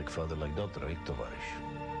 Like father, like daughter, right, Tovarish?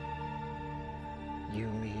 You,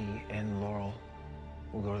 me, and Laurel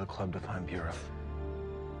will go to the club to find Burov.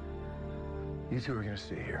 You two are gonna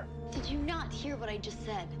stay here. Did you not hear what I just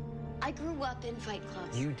said? I grew up in fight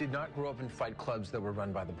clubs. You did not grow up in fight clubs that were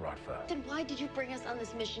run by the Bratva. Then why did you bring us on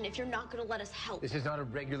this mission if you're not gonna let us help? This is not a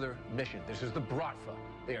regular mission. This is the Bratva.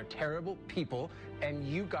 They are terrible people, and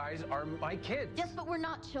you guys are my kids. Yes, but we're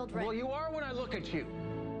not children. Well, you are when I look at you.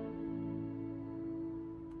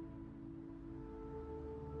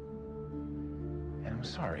 And I'm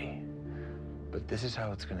sorry, but this is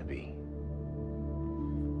how it's gonna be.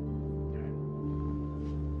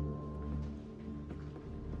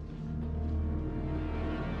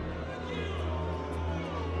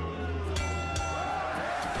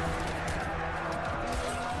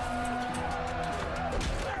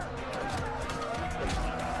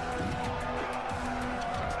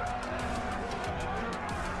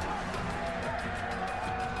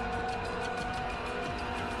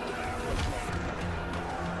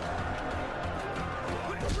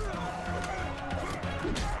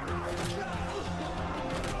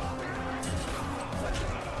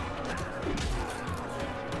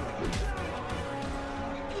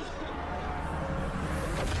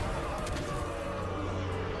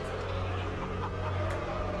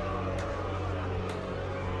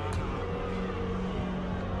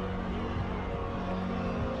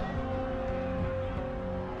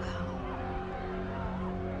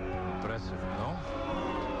 Impressive, no?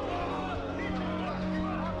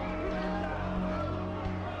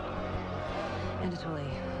 Anatoly,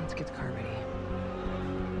 let's get the car ready.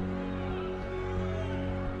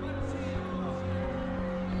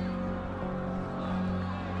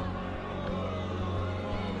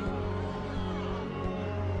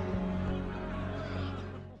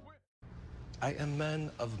 I am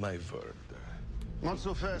man of my word. Not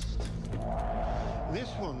so fast. This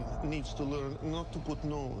one needs to learn not to put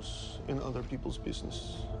nose in other people's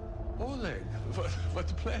business. Oleg, what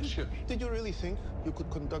a pleasure. Did you really think you could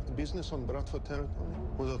conduct business on Bratva territory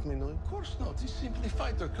without me knowing? Of course not. He's simply a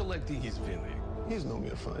fighter collecting his winnings. He's no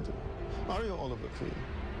mere fighter. Are you Oliver Queen?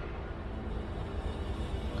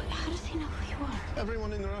 How does he know who you are?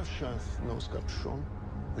 Everyone in Russia knows Kapshon.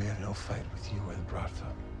 We have no fight with you or the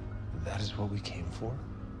Bratva. That is what we came for.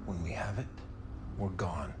 When we have it, we're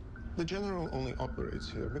gone. The general only operates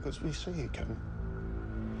here because we say he can.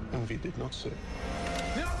 And we did not say.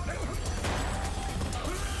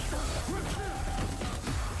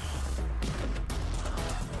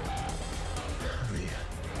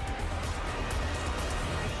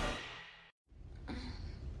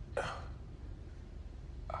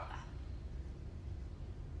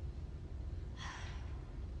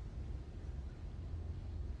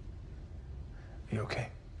 You okay?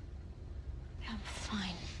 I'm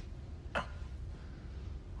fine.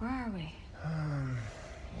 Where are we?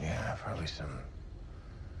 Yeah, probably some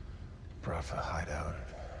Bratva hideout.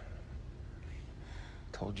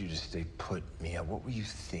 Told you to stay put, Mia. What were you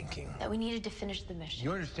thinking? That we needed to finish the mission.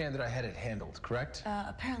 You understand that I had it handled, correct?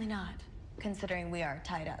 Apparently not, considering we are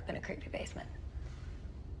tied up in a creepy basement.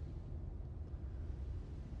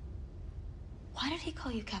 Why did he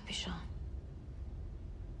call you Capuchon?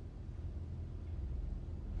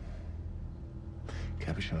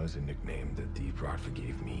 Capuchon is a nickname that the Bratva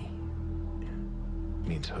gave me. It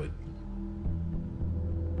means hood.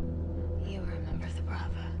 You remember the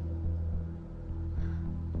Brava.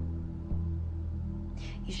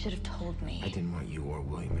 You should have told me. I didn't want you or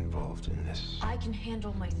William involved in this. I can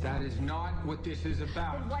handle myself. That is not what this is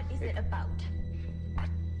about. Then what is it about?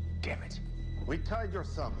 Damn it. We tied your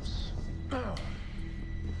thumbs. Oh.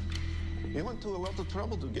 We went to a lot of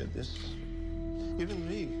trouble to get this. Even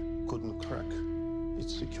we couldn't crack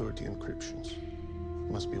its security encryptions.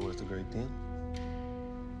 Must be worth a great deal.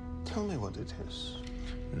 Tell me what it is.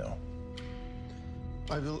 No.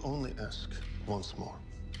 I will only ask once more.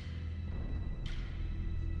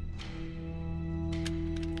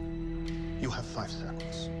 You have 5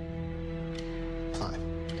 seconds. 5.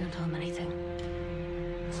 Don't tell him anything.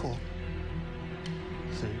 4,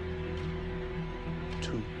 3,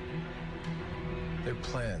 2. They're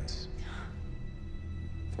plans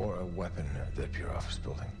for a weapon at the Pure office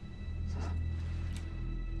building.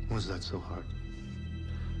 Was that so hard?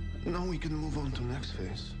 Now we can move on to next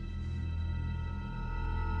phase.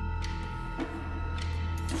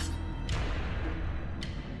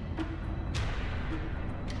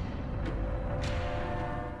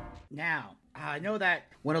 Now, I know that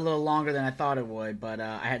went a little longer than I thought it would, but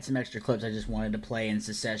I had some extra clips I just wanted to play in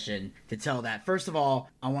succession to tell that. First of all,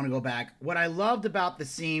 I want to go back. What I loved about the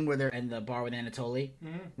scene where they're in the bar with Anatoly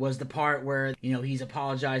was the part where, you know, he's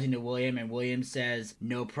apologizing to William, and William says,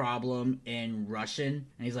 "No problem," in Russian.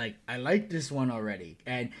 And he's like, "I like this one already."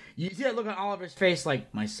 And you see that look on Oliver's face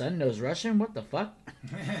like, my son knows Russian? What the fuck?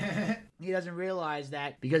 He doesn't realize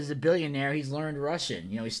that because he's a billionaire, he's learned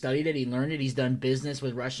Russian. You know, he studied it, he learned it, he's done business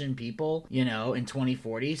with Russian people, you know, in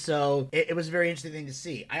 2040. So it was a very interesting thing to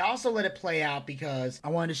see. I also let it play out because I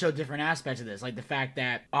wanted to show different aspects of this, like the fact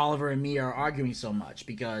that Oliver and Mia are arguing so much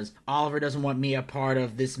because Oliver doesn't want Mia part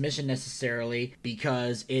of this mission necessarily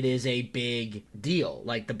because it is a big deal.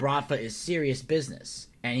 Like, the Bratva is serious business.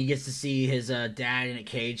 And he gets to see his dad in a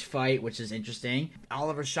cage fight, which is interesting.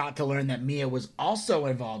 Oliver's shocked to learn that Mia was also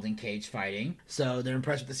involved in cage fighting, so they're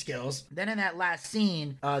impressed with the skills. Then in that last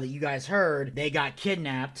scene that you guys heard, they got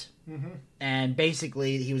kidnapped. And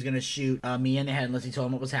basically, he was going to shoot Mia in the head unless he told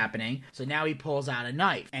him what was happening. So now he pulls out a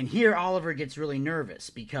knife. And here Oliver gets really nervous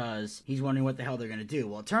because he's wondering what the hell they're going to do.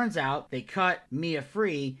 Well, it turns out they cut Mia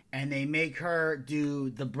free and they make her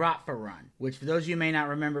do the Bratva run. Which, for those of you who may not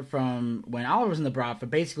remember from when Oliver was in the Bratva,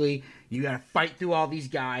 basically, you got to fight through all these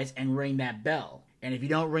guys and ring that bell. And if you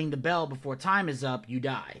don't ring the bell before time is up, you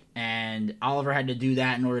die. And Oliver had to do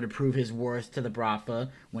that in order to prove his worth to the Bratva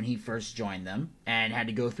when he first joined them, and had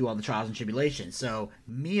to go through all the trials and tribulations. So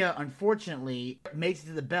Mia, unfortunately, makes it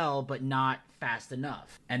to the bell, but not fast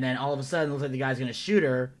enough. And then all of a sudden, it looks like the guy's going to shoot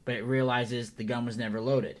her, but it realizes the gun was never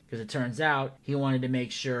loaded. Because it turns out he wanted to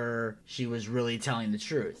make sure she was really telling the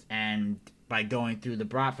truth. And by going through the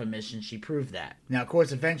Bratva mission, she proved that. Now, of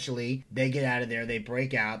course, eventually, they get out of there, they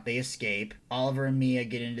break out, they escape. Oliver and Mia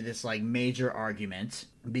get into this, like, major argument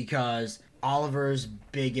because Oliver's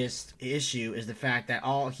biggest issue is the fact that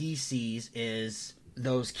all he sees is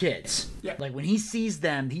those kids. Yeah. Like, when he sees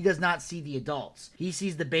them, he does not see the adults. He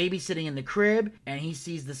sees the baby sitting in the crib, and he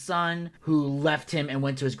sees the son who left him and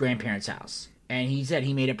went to his grandparents' house. And he said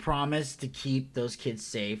he made a promise to keep those kids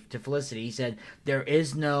safe to Felicity. He said, there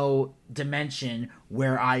is no dimension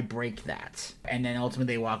where I break that. And then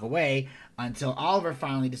ultimately they walk away until Oliver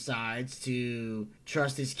finally decides to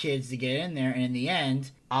trust his kids to get in there. And in the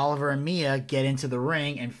end, Oliver and Mia get into the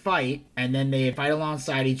ring and fight. And then they fight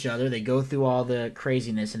alongside each other. They go through all the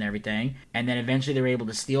craziness and everything. And then eventually they're able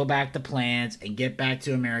to steal back the plans and get back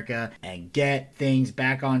to America and get things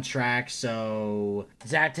back on track. So,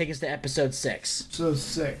 Zach, take us to episode 6. So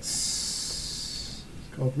 6.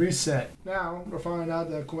 It's called Reset. Now, we're finding out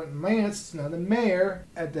that Quentin Lance is now the mayor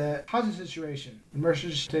at the housing situation. The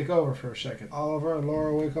Mercers take over for a second. Oliver and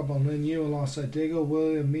Laura wake up on Lin Yu alongside Diggle,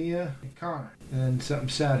 William, Mia, and Connor. And something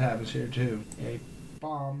sad happens here, too. A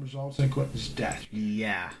bomb results in Quentin's death.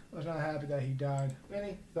 Yeah. I was not happy that he died.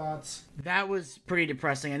 Any thoughts? That was pretty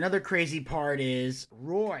depressing. Another crazy part is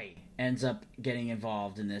Roy ends up getting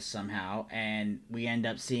involved in this somehow, and we end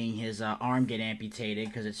up seeing his arm get amputated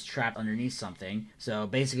because it's trapped underneath something. So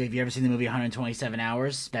basically, if you ever seen the movie 127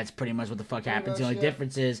 Hours, that's pretty much what the fuck happens. The only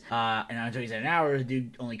difference is, in 127 Hours, the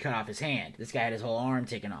dude only cut off his hand. This guy had his whole arm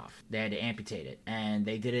taken off. They had to amputate it, and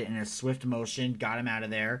they did it in a swift motion, got him out of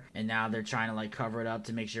there, and now they're trying to, like, cover it up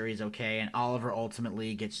to make sure he's okay, and Oliver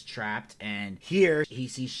ultimately gets trapped, and here he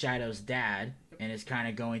sees Shadow's dad, and is kind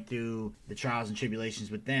of going through the trials and tribulations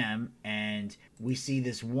with them, and and we see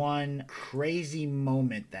this one crazy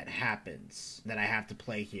moment that happens that I have to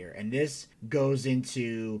play here. And this goes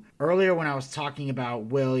into earlier when I was talking about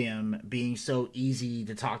William being so easy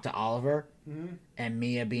to talk to Oliver. And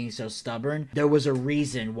Mia being so stubborn. There was a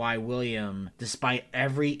reason why William, despite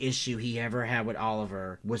every issue he ever had with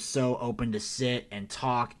Oliver, was so open to sit and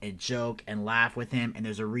talk and joke and laugh with him. And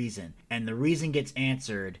there's a reason. And the reason gets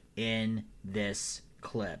answered in this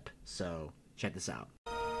clip. So check this out.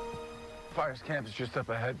 Fire's camp is just up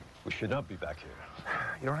ahead. We should not be back here.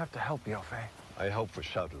 You don't have to help me, Alfei. I help for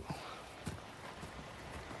Shadow.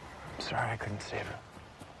 I'm sorry I couldn't save her.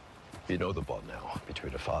 You know the bond now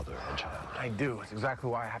between a father and child. I do. It's exactly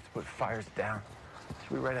why I have to put Fires down.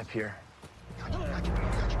 She'll be right up here.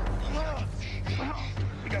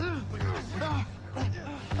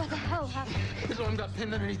 What the hell happened? His arm got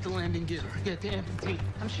pinned underneath the landing gear. Get to amputate.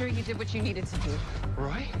 I'm sure you did what you needed to do.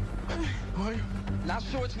 Right? Why? Not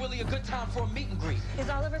sure it's really a good time for a meet and greet. Is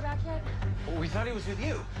Oliver back yet? Well, we thought he was with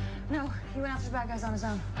you. No, he went after the bad guys on his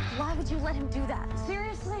own. Why would you let him do that?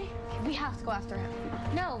 Seriously? We have to go after him.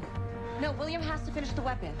 No. No, William has to finish the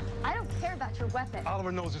weapon. I don't care about your weapon.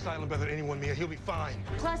 Oliver knows this island better than anyone, Mia. He'll be fine.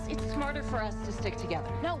 Plus, it's smarter for us to stick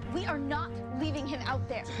together. No, we are not leaving him out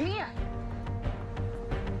there. Mia!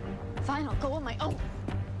 Fine, I'll go on my own.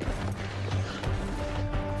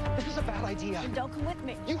 This is a bad idea. Then don't come with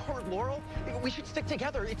me. You heard Laurel. We should stick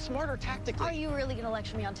together. It's smarter tactically. Are you really gonna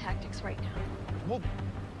lecture me on tactics right now? Well,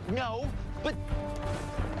 no, but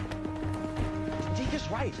Deke is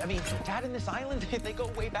right. I mean, Dad and this island, they go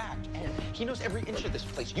way back. And he knows every inch of this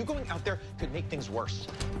place. You going out there could make things worse.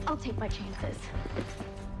 I'll take my chances.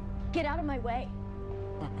 Get out of my way.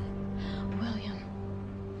 William.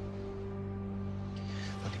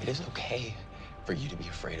 Look, it is okay for you to be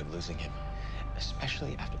afraid of losing him,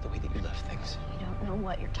 especially after the way that you left things. You don't know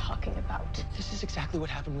what you're talking about. This is exactly what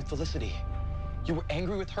happened with Felicity. You were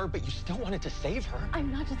angry with her, but you still wanted to save her.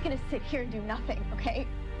 I'm not just gonna sit here and do nothing, okay?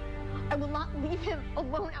 I will not leave him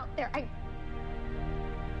alone out there.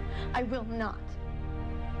 I will not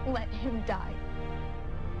let him die.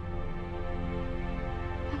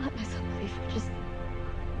 I let myself believe for just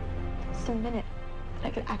a minute that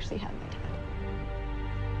I could actually have my dad.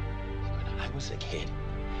 When I was a kid,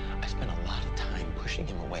 I spent a lot of time pushing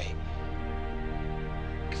him away.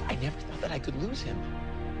 Because I never thought that I could lose him.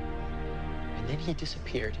 And then he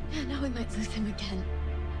disappeared. And now we might lose him again.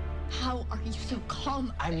 How are you so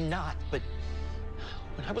calm? I'm not, but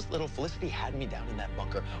when I was little, Felicity had me down in that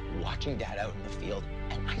bunker, watching Dad out in the field,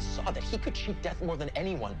 and I saw that he could cheat death more than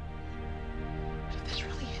anyone. But if this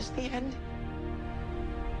really is the end,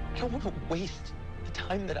 I don't want to waste the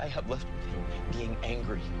time that I have left with him being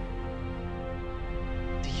angry.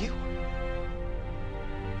 Do you?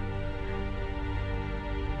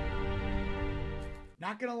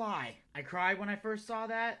 Not gonna lie, I cried when I first saw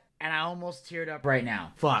that, and I almost teared up right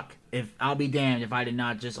now. Fuck, if I'll be damned if I did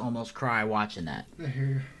not just almost cry watching that.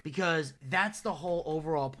 Because that's the whole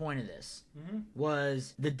overall point of this.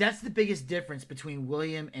 That's the biggest difference between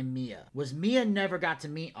William and Mia. Was Mia never got to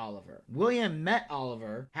meet Oliver. William met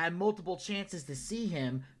Oliver, had multiple chances to see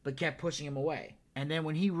him, but kept pushing him away. And then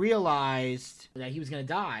when he realized that he was going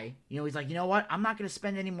to die, he's like, you know what? I'm not going to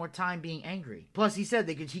spend any more time being angry. Plus, he said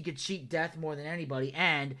he could cheat death more than anybody,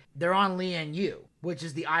 and they're on Lian Yu, which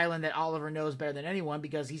is the island that Oliver knows better than anyone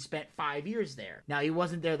because he spent 5 years there. Now, he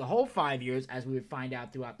wasn't there the whole 5 years, as we would find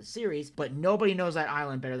out throughout the series, but nobody knows that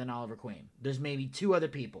island better than Oliver Queen. There's maybe 2 other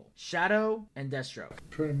people, Shadow and Deathstroke.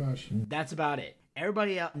 Pretty much. That's about it.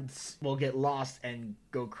 Everybody else will get lost and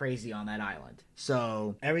go crazy on that island.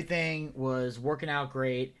 So everything was working out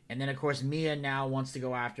great. And then, of course, Mia now wants to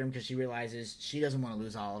go after him because she realizes she doesn't want to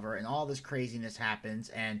lose Oliver. And all this craziness happens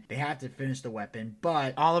and they have to finish the weapon.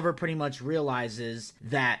 But Oliver pretty much realizes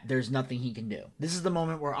that there's nothing he can do. This is the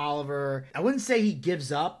moment where Oliver, I wouldn't say he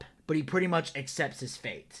gives up, but he pretty much accepts his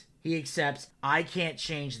fate. He accepts, I can't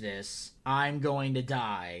change this. I'm going to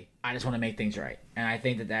die. I just want to make things right. And I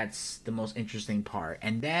think that that's the most interesting part.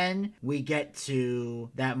 And then we get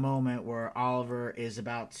to that moment where Oliver is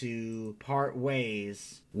about to part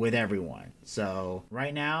ways with everyone. So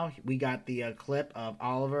right now, we got the clip of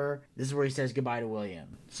Oliver. This is where he says goodbye to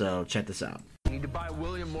William. So check this out. You need to buy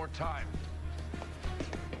William more time.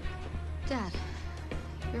 Dad,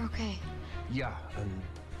 you're okay. Yeah, an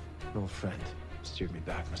old friend steered me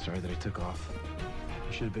back. I'm sorry that I took off.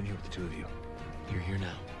 I should have been here with the 2 of you. You're here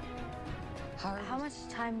now. How much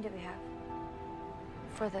time do we have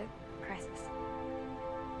for the crisis?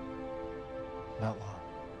 Not long.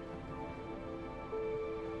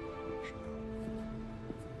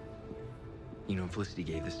 When Felicity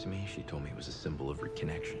gave this to me, she told me it was a symbol of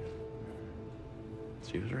reconnection.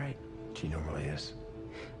 She was right. Gino really is.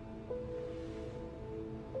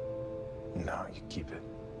 No, you keep it.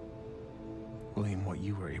 William, what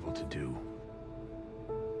you were able to do,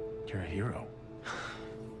 you're a hero.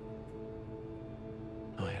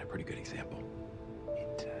 Oh, I had a pretty good example.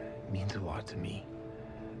 It means a lot to me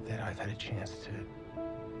that I've had a chance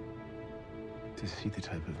to see the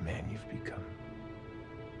type of man you've become.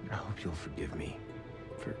 I hope you'll forgive me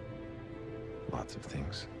for lots of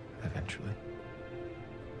things eventually.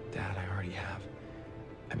 Dad, I already have.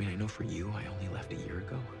 I mean, I know for you, I only left a year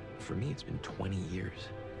ago. For me, it's been 20 years.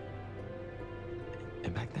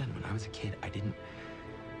 And back then, when I was a kid, I didn't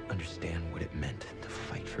understand what it meant to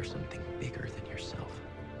fight for something bigger than yourself.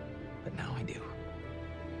 But now I do.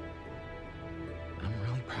 I'm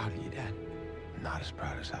really proud of you, Dad. Not as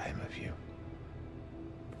proud as I am of you.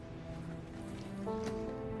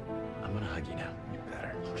 I'm gonna hug you now. You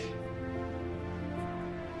better.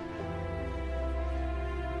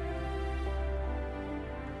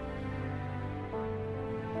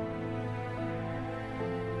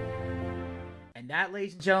 And that,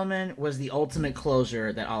 ladies and gentlemen, was the ultimate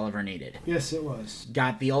closure that Oliver needed. Yes, it was.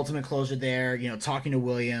 Got the ultimate closure there, talking to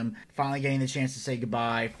William, finally getting the chance to say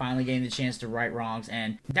goodbye, finally getting the chance to right wrongs,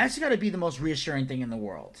 and that's got to be the most reassuring thing in the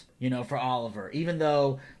world, for Oliver. Even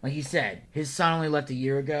though, like he said, his son only left a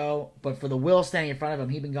year ago, but for the will standing in front of him,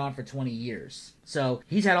 he'd been gone for 20 years. So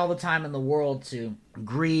he's had all the time in the world to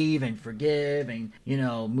grieve and forgive and,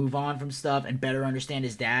 move on from stuff and better understand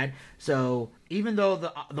his dad. So even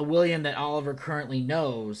though the William that Oliver currently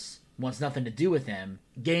knows wants nothing to do with him,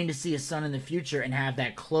 getting to see his son in the future and have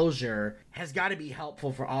that closure has got to be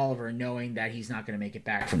helpful for Oliver, knowing that he's not going to make it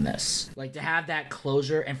back from this. Like, to have that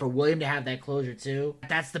closure, and for William to have that closure too,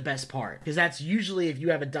 that's the best part. Because that's usually, if you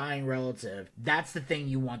have a dying relative, that's the thing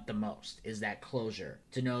you want the most, is that closure.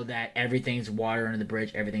 To know that everything's water under the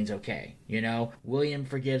bridge, everything's okay. William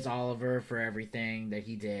forgives Oliver for everything that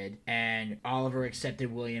he did, and Oliver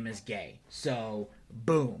accepted William as gay. So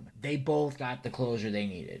boom, they both got the closure they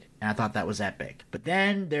needed. And I thought that was epic. But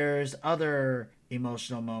then there's other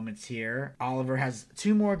emotional moments here. Oliver has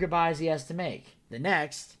 2 more goodbyes he has to make. The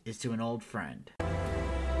next is to an old friend. What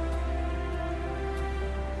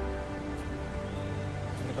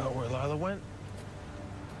about where Lila went?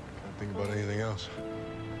 Can't think about anything else.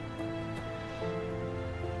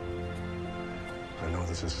 I know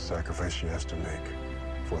this is a sacrifice she has to make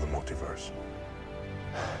for the multiverse.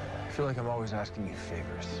 I feel like I'm always asking you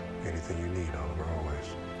favors. Anything you need, Oliver,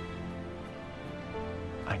 always.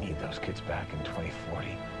 I need those kids back in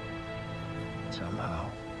 2040. Somehow,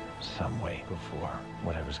 some way, before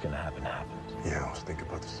whatever's gonna happen happens. Yeah, I was thinking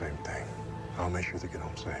about the same thing. I'll make sure they get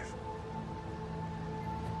home safe.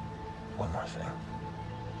 One more thing.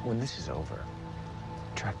 When this is over,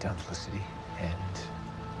 track down Felicity and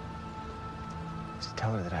just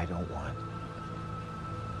tell her that I don't want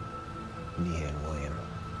Nia and William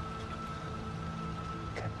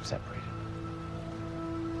kept separated.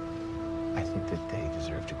 I think that they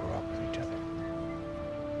deserve to grow up with each other.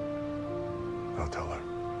 I'll tell her.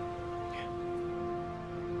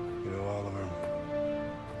 Yeah. Oliver,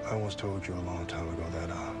 I once told you a long time ago that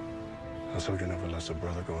a soldier never lets a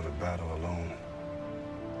brother go into battle alone.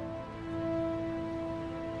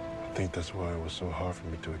 I think that's why it was so hard for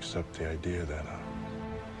me to accept the idea that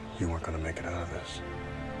you weren't going to make it out of this.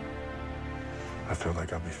 I felt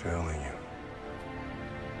like I'd be failing you.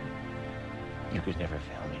 You could never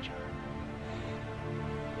fail me, John.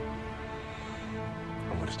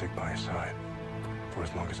 I'm going to stick by your side for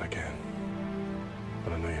as long as I can.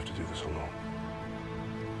 But I know you have to do this alone.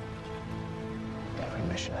 Every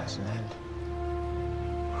mission has an end.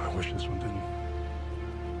 I wish this one didn't.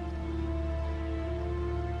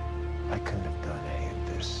 I couldn't have done any of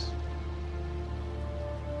this,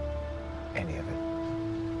 any of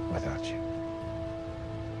it, without you.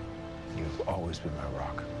 You've always been my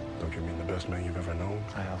rock. Don't you mean the best man you've ever known?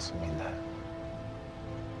 I also mean that.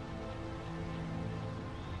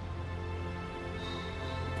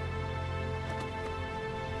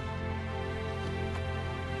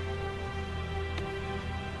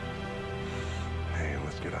 Hey,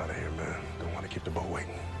 let's get out of here, man. Don't want to keep the boat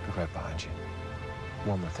waiting. Be right behind you.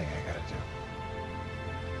 One more thing I gotta do.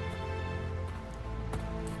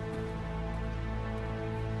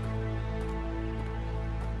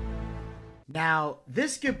 Now,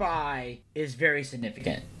 this goodbye is very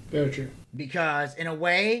significant. Very true. Because, in a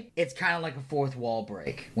way, it's kind of like a fourth wall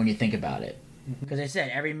break when you think about it. Because I said,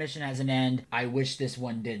 every mission has an end. I wish this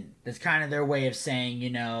one didn't. That's kind of their way of saying,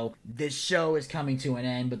 this show is coming to an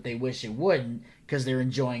end, but they wish it wouldn't. because they're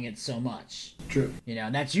enjoying it so much. True. You know,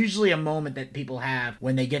 and that's usually a moment that people have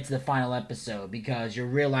when they get to the final episode, because you're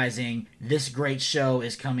realizing this great show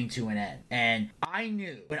is coming to an end. And I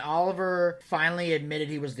knew when Oliver finally admitted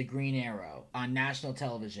he was the Green Arrow on national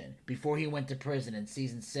television before he went to prison in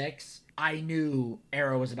season 6, I knew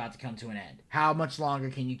Arrow was about to come to an end. How much longer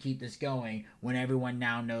can you keep this going when everyone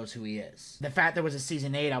now knows who he is? The fact there was a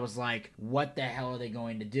season 8, I was like, what the hell are they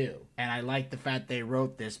going to do? And I like the fact they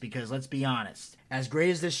wrote this, because let's be honest, as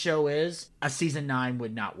great as this show is, a season 9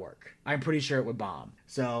 would not work. I'm pretty sure it would bomb.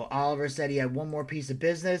 So Oliver said he had one more piece of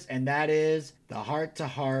business, and that is the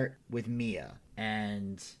heart-to-heart with Mia.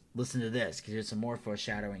 And listen to this, because there's some more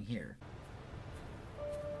foreshadowing here.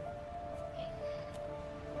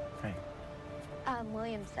 Hey.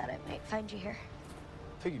 William said I might find you here.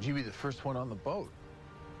 Figured you'd be the first one on the boat.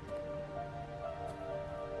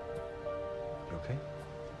 You okay?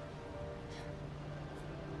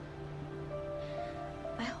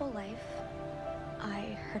 My whole life, I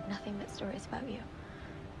heard nothing but stories about you.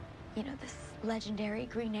 You know, this legendary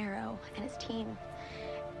Green Arrow and his team.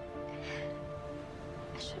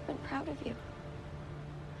 I should have been proud of you.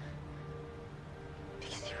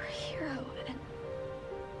 Because you were a hero, and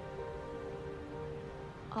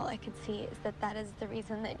all I could see is that that is the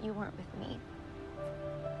reason that you weren't with me.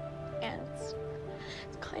 And it's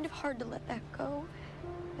kind of hard to let that go.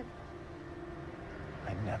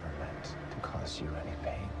 I never meant to cause you any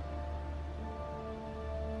pain.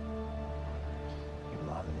 Your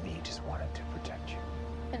mom and me just wanted to protect you.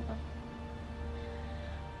 I know.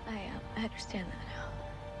 I understand that now.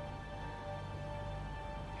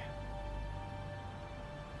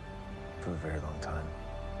 For a very long time,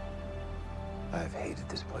 I've hated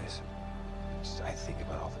this place. I think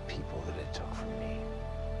about all the people that it took from me.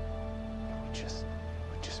 It would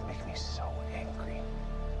just make me so angry.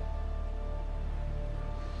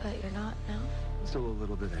 But you're not now? Still a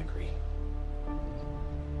little bit angry.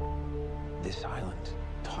 This island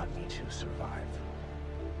taught me to survive.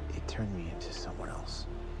 It turned me into someone else.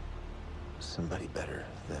 Somebody better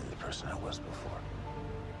than the person I was before.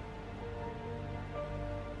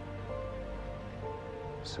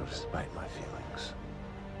 So despite my feelings,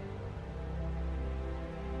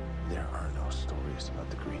 there are no stories about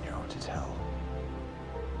the Green Arrow to tell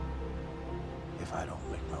if I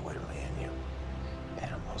don't make my way to Leanya.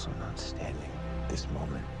 And I'm also not standing this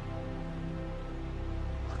moment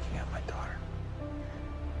looking at my daughter.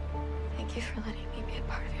 Thank you for letting me be a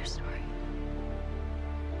part of your story.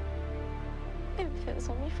 Even if it was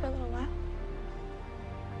only for a little while.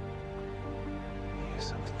 Yeah,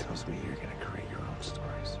 something tells me you're gonna create your own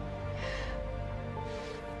stories.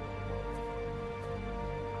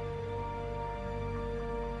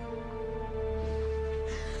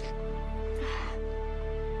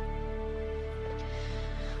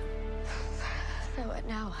 So what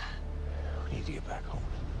now? We need to get back home.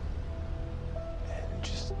 And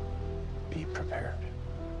just be prepared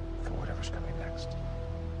for whatever's coming next.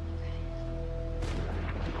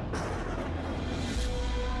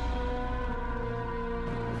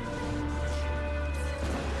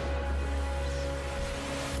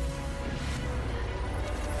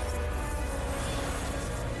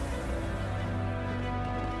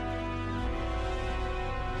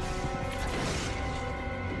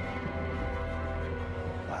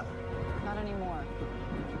 Not anymore.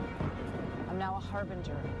 I'm now a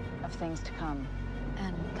harbinger of things to come.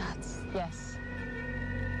 And that's... Yes.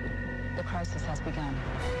 The crisis has begun.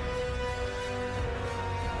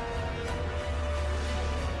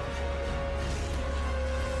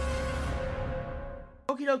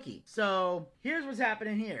 Okie dokie. So here's what's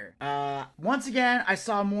happening here. Once again, I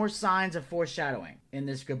saw more signs of foreshadowing in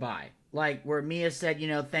this goodbye. Like where Mia said, you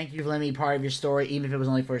know, thank you for letting me be part of your story, even if it was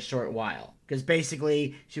only for a short while. Because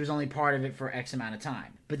basically, she was only part of it for X amount of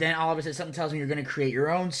time. But then all of a sudden, something tells me you're going to create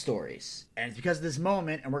your own stories. And it's because of this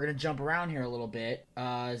moment, and we're going to jump around here a little bit.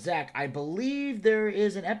 Zach, I believe there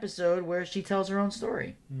is an episode where she tells her own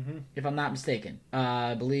story. Mm-hmm. If I'm not mistaken.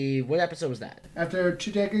 I believe, what episode was that? After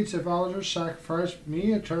 2 decades of Oliver's sacrifice,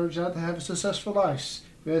 Mia turns out to have a successful life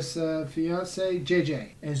with fiance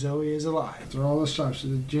JJ, and Zoe is alive. After all this time, so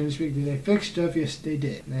generally speaking, did they fix stuff? Yes, they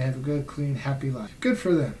did. And they have a good, clean, happy life. Good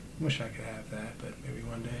for them. Wish I could have that, but maybe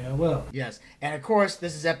one day I will. Yes, and of course,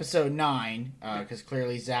 this is episode 9, because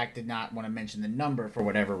clearly Zach did not want to mention the number for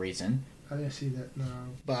whatever reason. I didn't see that, no.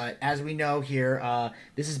 But as we know here,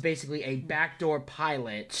 this is basically a backdoor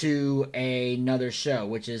pilot to another show,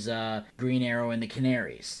 which is Green Arrow and the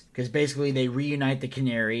Canaries. Because basically they reunite the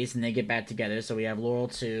Canaries and they get back together. So we have Laurel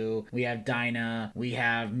 2, we have Dinah, we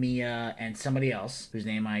have Mia, and somebody else whose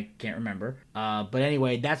name I can't remember. But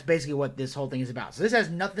anyway, that's basically what this whole thing is about. So this has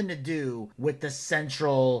nothing to do with the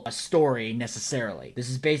central story necessarily. This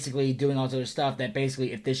is basically doing all this other stuff that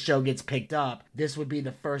basically, if this show gets picked up, this would be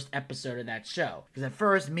the first episode of that show. Because at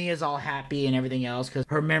first, Mia's all happy and everything else because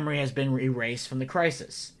her memory has been erased from the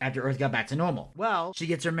crisis after Earth got back to normal. Well, she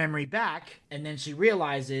gets her memory back, and then she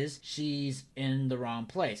realizes she's in the wrong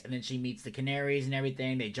place. And then she meets the Canaries and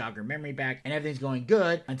everything. They jog her memory back, and everything's going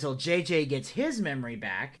good until JJ gets his memory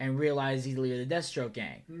back and realizes he's the leader of the Deathstroke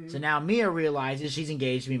gang. Mm-hmm. So now Mia realizes she's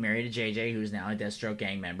engaged to be married to JJ, who's now a Deathstroke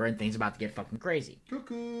gang member, and things about to get fucking crazy.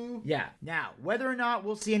 Cuckoo. Yeah. Now, whether or not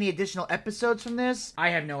we'll see any additional episodes from this, I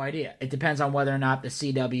have no idea. It depends on whether or not the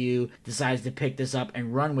CW decides to pick this up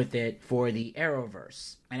and run with it for the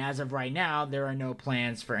Arrowverse. And as of right now, there are no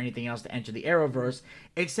plans for anything else to enter the Arrowverse,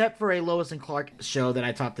 except for a Lois and Clark show that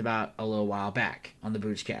I talked about a little while back on the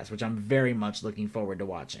Boochcast, which I'm very much looking forward to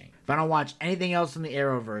watching. If I don't watch anything else from the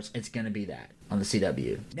Arrowverse, it's going to be that on the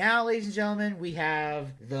CW. Now, ladies and gentlemen, we have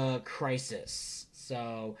The Crisis.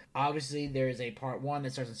 So, obviously, there's a part 1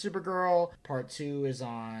 that starts on Supergirl, part 2 is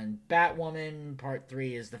on Batwoman, part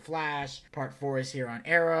 3 is The Flash, part 4 is here on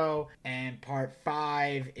Arrow, and part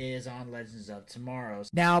 5 is on Legends of Tomorrow.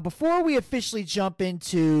 Now, before we officially jump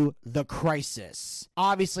into The Crisis,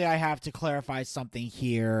 obviously I have to clarify something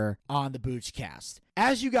here on the Boochcast.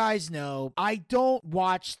 As you guys know, I don't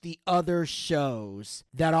watch the other shows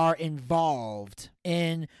that are involved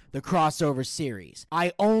in the crossover series.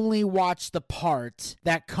 I only watch the part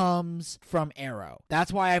that comes from Arrow.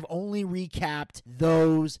 That's why I've only recapped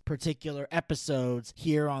those particular episodes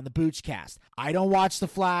here on the Boochcast. I don't watch The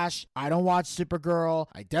Flash, I don't watch Supergirl,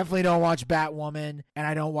 I definitely don't watch Batwoman, and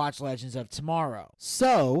I don't watch Legends of Tomorrow.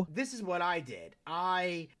 So, this is what I did.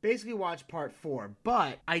 I basically watched part 4,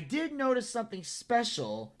 but I did notice something special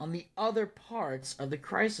on the other parts of the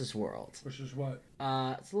Crisis world. Which is what?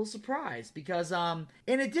 It's a little surprise because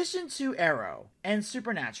in addition to Arrow and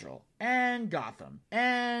Supernatural and Gotham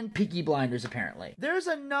and Peaky Blinders, apparently, there's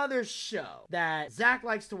another show that Zach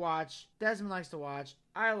likes to watch, Desmond likes to watch,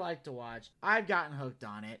 I like to watch. I've gotten hooked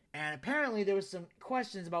on it, and apparently there was some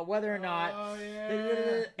questions about whether or not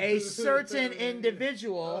a certain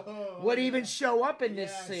individual would even show up in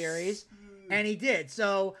this series. And he did.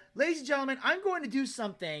 So, ladies and gentlemen, I'm going to do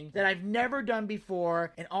something that I've never done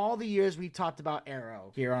before in all the years we've talked about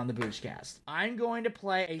Arrow here on the Boochcast. I'm going to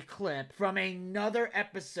play a clip from another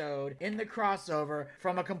episode in the crossover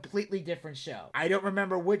from a completely different show. I don't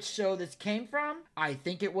remember which show this came from. I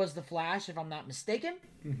think it was The Flash, if I'm not mistaken.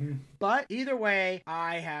 Mm-hmm. But either way,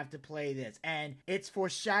 I have to play this. And it's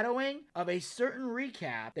foreshadowing of a certain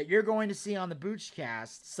recap that you're going to see on the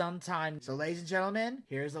Boochcast sometime. So, ladies and gentlemen,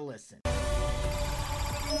 here's a listen.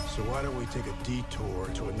 So why don't we take a detour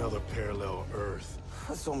to another parallel Earth?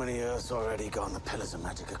 So many Earths already gone. The pillars of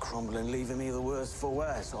magic are crumbling, leaving me the worse for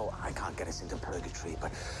wear. So I can't get us into purgatory.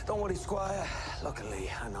 But don't worry, Squire. Luckily,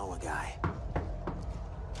 I know a guy.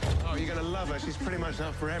 Oh, you're gonna love her. She's pretty much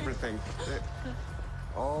up for everything.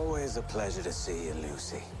 Always a pleasure to see you,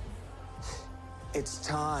 Lucy. It's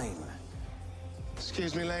time.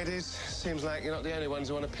 Excuse me, ladies. Seems like you're not the only ones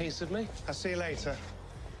who want a piece of me. I'll see you later.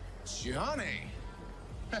 Johnny!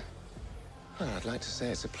 Well, I'd like to say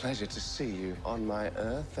it's a pleasure to see you on my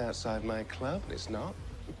Earth outside my club, but it's not.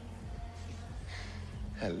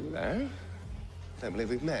 Hello? Don't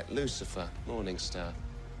believe we've met. Lucifer, Morningstar.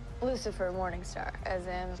 Lucifer Morningstar, as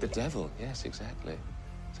in... The devil, yes, exactly.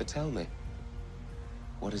 So tell me,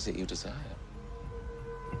 what is it you desire?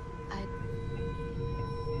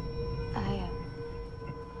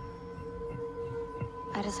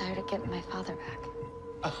 I desire to get my father back.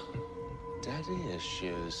 Oh, daddy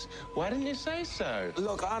issues. Why didn't you say so?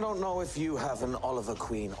 Look, I don't know if you have an Oliver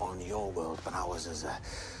Queen on your world, but ours is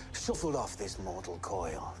shuffled off this mortal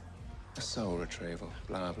coil. A soul retrieval,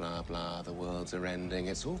 blah, blah, blah, the worlds are ending.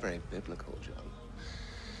 It's all very biblical,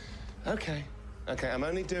 John. Okay, I'm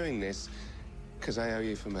only doing this because I owe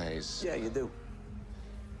you for Maze. Yeah, you do.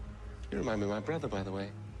 You remind me of my brother, by the way.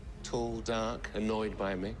 Tall, dark, annoyed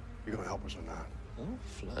by me. You gonna help us or not? Oh,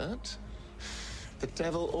 flirt? The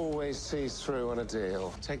devil always sees through on a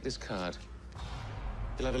deal. Take this card.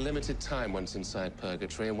 You'll have a limited time once inside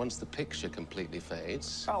purgatory, and once the picture completely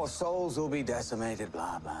fades... Our souls will be decimated,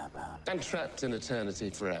 blah, blah, blah. And trapped in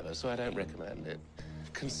eternity forever, so I don't recommend it.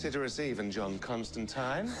 Consider us even, John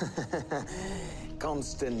Constantine.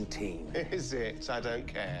 Constantine. Is it? I don't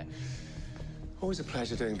care. Always a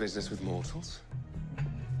pleasure doing business with mortals.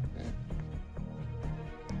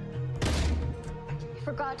 He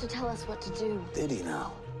forgot to tell us what to do. Did he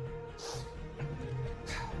now?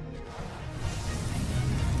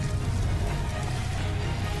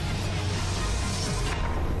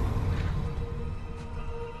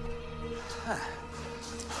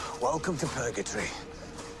 Welcome to Purgatory.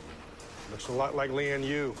 Looks a lot like Lian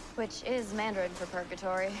Yu. Which is Mandarin for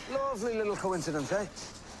purgatory. Lovely little coincidence, eh?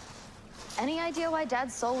 Any idea why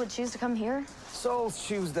Dad's soul would choose to come here? Souls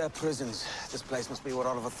choose their prisons. This place must be what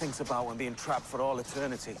Oliver thinks about when being trapped for all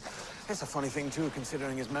eternity. It's a funny thing, too,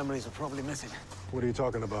 considering his memories are probably missing. What are you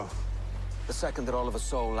talking about? The second that Oliver's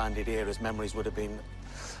soul landed here, his memories would have been...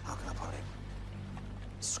 how can I put it?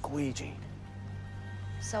 Squeegeed.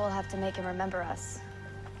 So we'll have to make him remember us.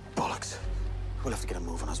 Bollocks. We'll have to get him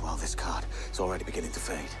moving as well. This card is already beginning to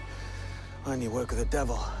fade. When you work with the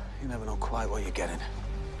devil, you never know quite what you're getting.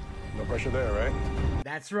 No pressure there, right?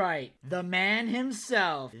 That's right. The man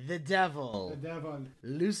himself, the devil. The devil.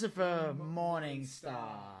 Lucifer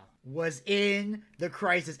Morningstar was in the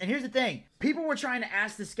Crisis. And here's the thing. People were trying to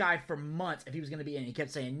ask this guy for months if he was going to be in. He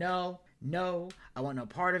kept saying, no, I want no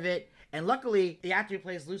part of it. And luckily, the actor who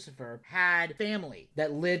plays Lucifer had family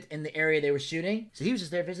that lived in the area they were shooting. So he was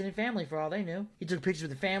just there visiting family for all they knew. He took pictures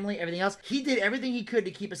with the family, everything else. He did everything he could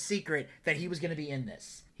to keep a secret that he was going to be in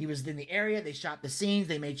this. He was in the area, they shot the scenes,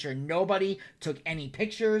 they made sure nobody took any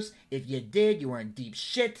pictures. If you did, you were in deep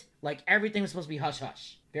shit. Like, everything was supposed to be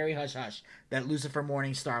hush-hush. Very hush-hush that Lucifer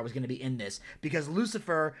Morningstar was going to be in this. Because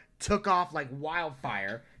Lucifer took off like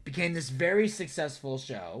wildfire, became this very successful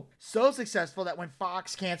show. So successful that when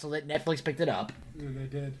Fox canceled it, Netflix picked it up. Yeah, they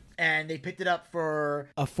did. And they picked it up for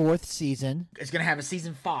a 4th season. It's going to have a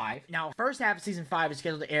season 5. Now, first half of season 5 is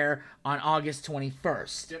scheduled to air on August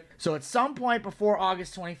 21st. Yep. So at some point before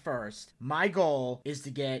August 21st, my goal is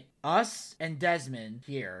to get us and Desmond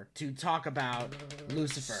here to talk about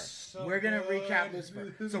Lucifer. We're going to recap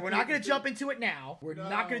Lucifer. So we're not going to jump into it now. We're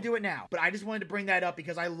not going to do it now. But I just wanted to bring that up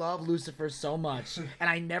because I love Lucifer so much. And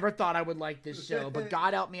I never thought I would like this show. But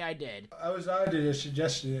God help me, I did. I did that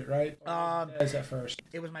suggested it, right? As at first.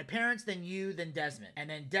 It was my parents, then you, then Desmond. And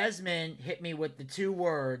then Desmond hit me with the 2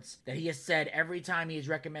 words that he has said every time he has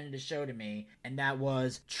recommended a show to me. And that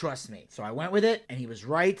was, trust me. So I went with it. And he was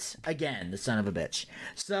right again, the son of a bitch.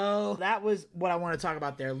 So that was what I want to talk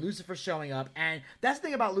about there. Lucifer showing up. And that's the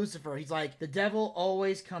thing about Lucifer. He's like, the devil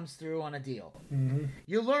always comes through on a deal. Mm-hmm.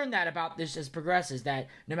 You learn that about this as progresses, that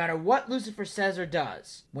no matter what Lucifer says or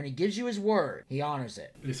does, when he gives you his word, he honors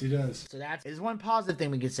it. Yes, he does. So that is one positive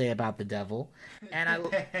thing we could say about the devil. And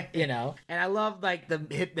I love like the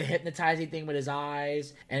hypnotizing thing with his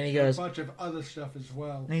eyes. And he goes, a bunch of other stuff as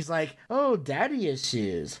well. And he's like, oh, daddy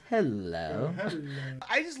issues. Hello. Oh, hello.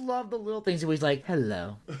 I just love the little things where he's like,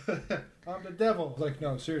 hello. I'm the devil. Like,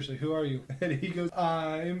 no, seriously, who are you? And he goes,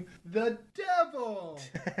 I'm the devil.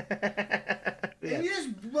 Yes. And he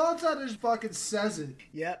just blurts out his fucking says it.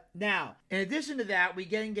 Yep. Now, in addition to that, we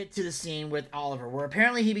get to the scene with Oliver, where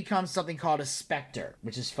apparently he becomes something called a Spectre,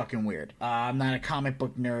 which is fucking weird. I'm not a comic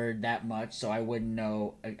book nerd that much, so I wouldn't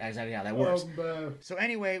know exactly how that works. So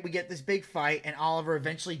anyway, we get this big fight, and Oliver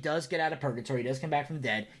eventually does get out of purgatory. He does come back from the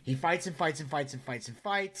dead. He fights and fights and fights and fights and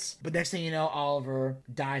fights. But next thing you know, Oliver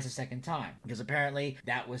dies a second time, because apparently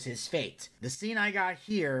that was his fate. The scene I got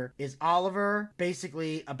here is Oliver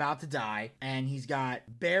basically about to die, and he's got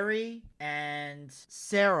Barry and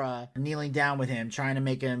Sarah kneeling down with him, trying to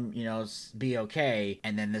make him, be okay,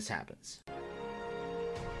 and then this happens.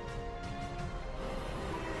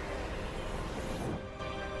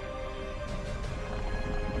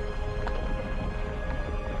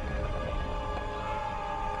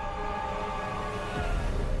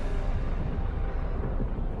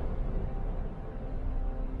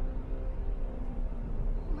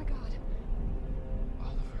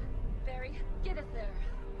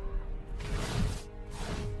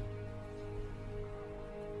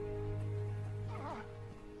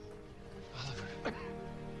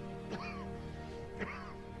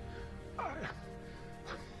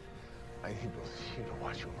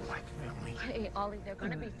 Ollie, they're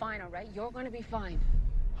gonna be fine, all right? You're gonna be fine.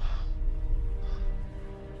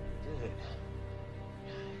 Did it.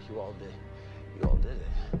 You all did. You all did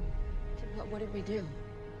it. What did we do?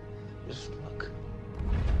 Just look.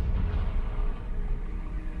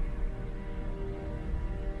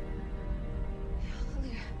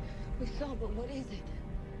 Ollie, we saw, but what is it?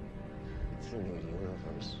 It's a new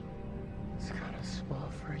universe. It's got a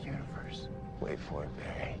spell for a universe. Wait for it,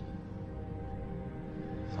 Barry.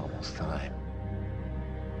 It's almost time.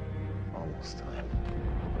 Almost time.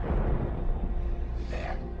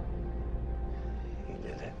 There. You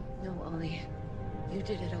did it. No, Ollie. You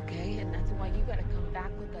did it, okay? And that's why you gotta come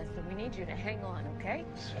back with us. So we need you to hang on, okay?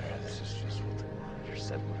 Sarah, this is just what the manager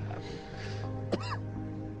said would happen.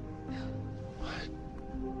 What?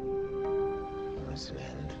 When does it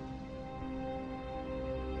end?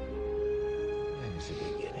 When's the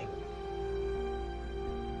beginning?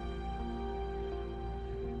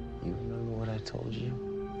 You remember what I told you?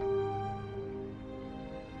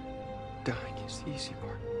 Dying is the easy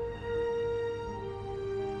part.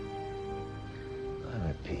 I'm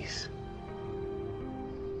at peace.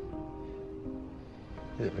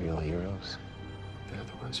 The real heroes. The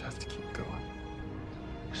other ones have to keep going.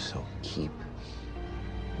 So keep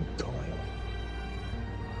going.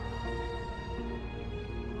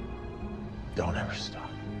 Don't ever stop.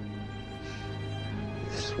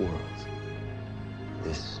 This world,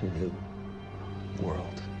 this new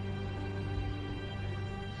world,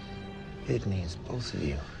 it needs both of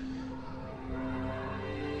you.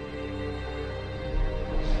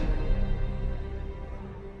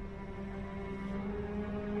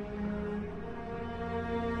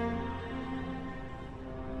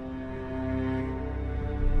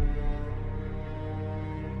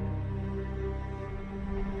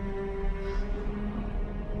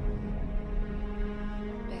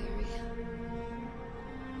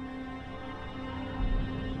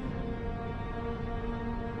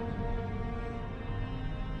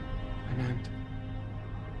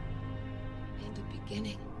 In the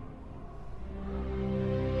beginning.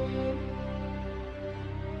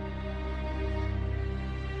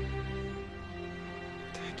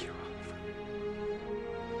 Thank you, Oliver.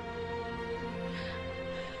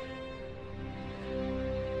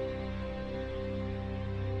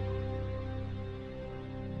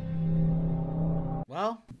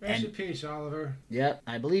 Well, Rest in peace, Oliver. Yep,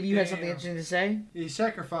 I believe you had something interesting to say. He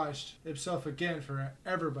sacrificed himself again for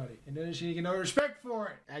everybody, and then he get no respect for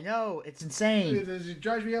it. I know, it's insane. It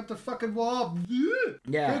drives me up the fucking wall.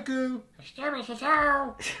 Yeah. Cuckoo.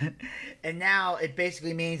 And now it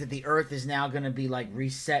basically means that the Earth is now going to be like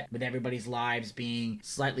reset with everybody's lives being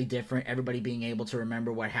slightly different, everybody being able to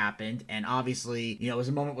remember what happened. And obviously, you know, it was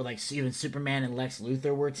a moment where like even Superman and Lex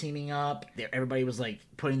Luthor were teaming up. Everybody was like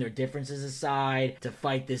putting their differences aside to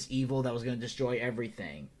fight this evil that was going to destroy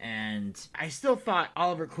everything. And I still thought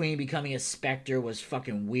Oliver Queen becoming a Spectre was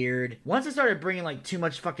fucking weird. Once I started bringing like too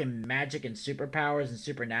much fucking magic and superpowers and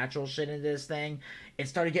supernatural shit into this thing, it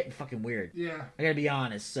started getting fucking weird. Yeah. I gotta be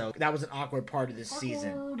honest. So that was an awkward part of this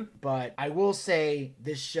season. But I will say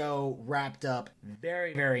this show wrapped up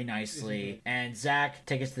very, very nicely. And Zach,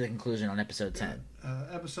 take us to the conclusion on episode 10.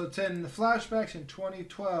 Episode 10, in the flashbacks in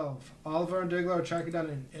 2012, Oliver and Diggler are tracking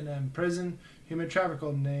down in a prison human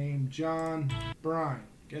trafficker named John Bryan.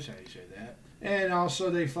 Guess how you say that. And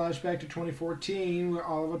also they flash back to 2014 where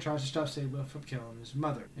Oliver tries to stop Sable from killing his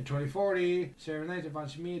mother. In 2040, Sarah Nathan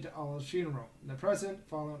invites Mia to Oliver's funeral. In the present,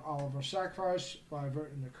 following Oliver's sacrifice by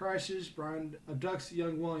averting the crisis, Brian abducts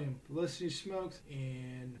young William. Felicity smokes,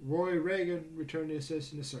 and Roy Reagan return to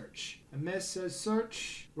assist in the search. Amidst says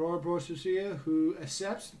search, Roy approaches Lucia, who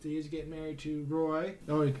accepts that he is getting married to Roy.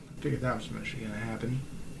 Oh, I figured that was eventually going to happen.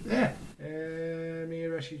 Yeah. And Mia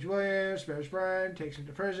rescues William, spares Brian, takes him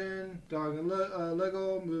to prison. Dog and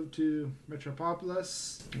Lego move to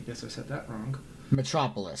Metropolis. I guess I said that wrong.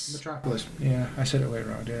 Metropolis. Metropolis. Yeah, I said it way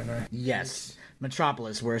wrong, didn't I? Yes.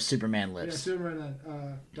 Metropolis, where Superman Yeah, lives. Superman.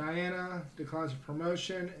 Diana declines a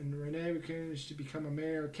promotion, and Renee begins to become a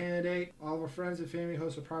mayor candidate. All of her friends and family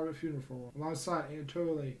host a private funeral for her. Alongside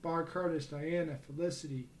Anatoly, Bar Curtis, Diana,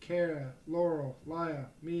 Felicity, Kara, Laurel, Laya,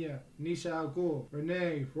 Mia, Nisha Al Ghul,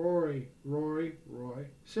 Renee, Roy,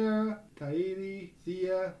 Sarah, Tahiti,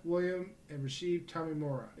 Thea, William, and Rashid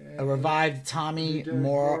Tamimura. A revived Tommy,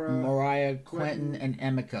 Mora, Mariah, Quentin, and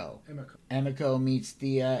Emiko. Emiko. Emiko meets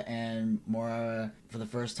Thea and Mora for the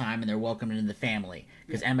first time, and they're welcomed into the family.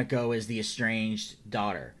 Because Emiko is the estranged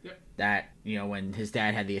daughter. Yep. That, you know, when his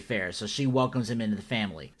dad had the affair. So she welcomes him into the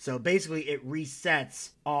family. So basically it resets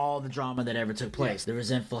all the drama that ever took place. The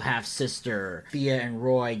resentful half-sister, Thea and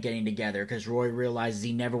Roy getting together because Roy realizes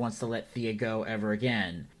he never wants to let Thea go ever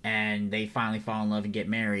again. And they finally fall in love and get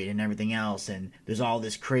married and everything else. And there's all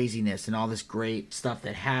this craziness and all this great stuff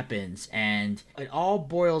that happens. And it all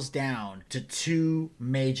boils down to two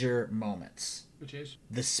major moments. Which is?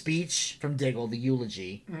 The speech from Diggle, the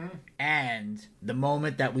eulogy, Mhm. and the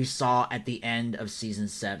moment that we saw at the end of season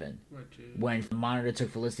 7. Which is? When Monitor took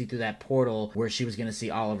Felicity through that portal where she was going to see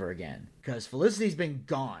Oliver again. because Felicity's been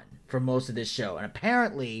gone for most of this show. And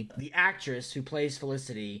apparently, the actress who plays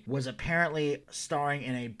Felicity was apparently starring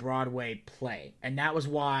in a Broadway play. And that was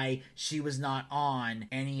why she was not on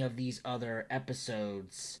any of these other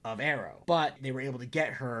episodes of Arrow. But they were able to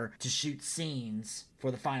get her to shoot scenes for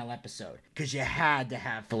the final episode, because you had to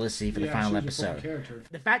have Felicity for the final episode.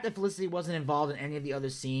 The fact that Felicity wasn't involved in any of the other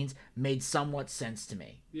scenes made somewhat sense to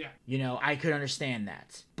me. Yeah. You know, I could understand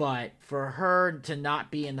that. But for her to not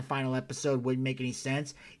be in the final episode wouldn't make any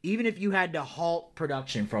sense, even if you had to halt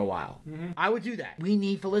production for a while. I would do that. We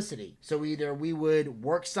need Felicity. So either we would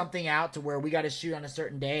work something out to where we got to shoot on a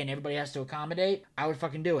certain day and everybody has to accommodate, I would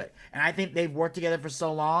fucking do it. And I think they've worked together for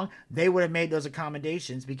so long, they would have made those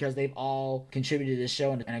accommodations because they've all contributed to this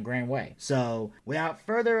show in a grand way. So without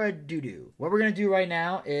further ado, what we're going to do right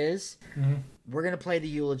now is we're going to play the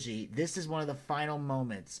eulogy. This is one of the final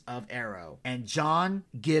moments of Arrow, and John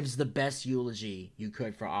gives the best eulogy you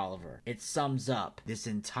could for Oliver. It sums up this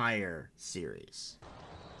entire series.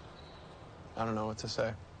 I don't know what to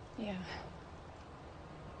say. Yeah.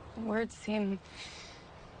 Words seem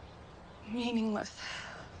meaningless.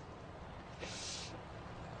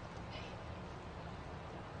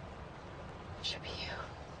 Should be you.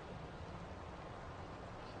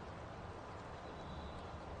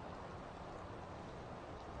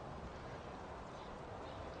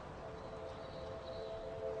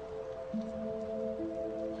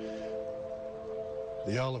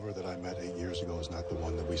 The Oliver that I met 8 years ago is not the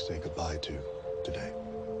one that we say goodbye to today.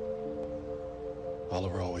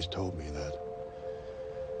 Oliver always told me that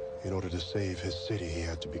in order to save his city, he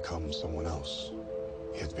had to become someone else.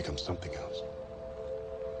 He had to become something else.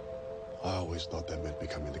 I always thought that meant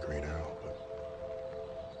becoming the Green Arrow, but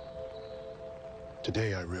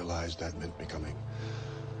today I realized that meant becoming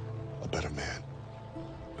a better man.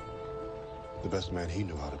 The best man he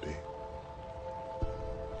knew how to be.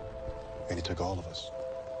 And he took all of us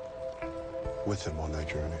with him on that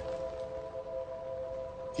journey.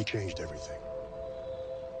 He changed everything.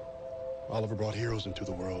 Oliver brought heroes into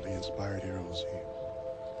the world. He inspired heroes.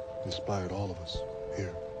 He inspired all of us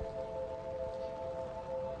here.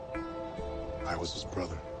 I was his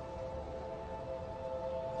brother.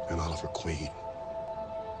 And Oliver Queen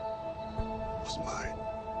was mine.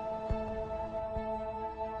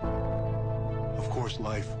 Of course,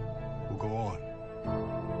 life will go on.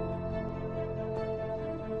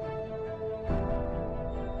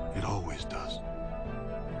 It always does.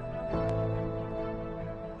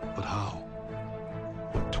 But how?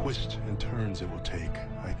 What twists and turns it will take,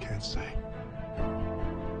 I can't say.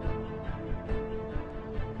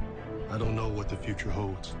 I don't know what the future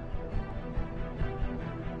holds.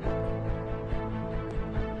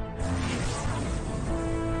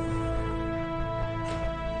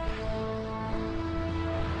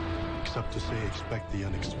 Except to say, expect the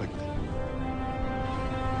unexpected.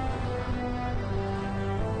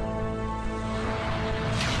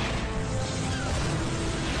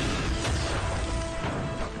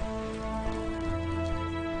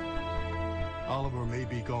 Oliver may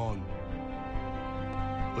be gone,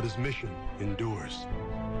 but his mission endures.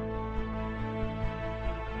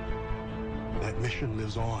 That mission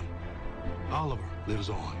lives on. Oliver lives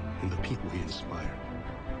on in the people he inspired.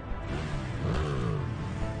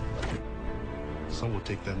 Some will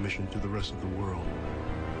take that mission to the rest of the world.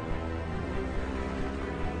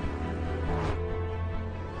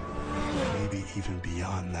 Maybe even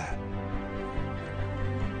beyond that.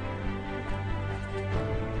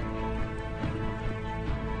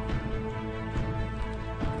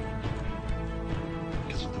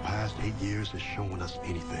 Because if the past 8 years has shown us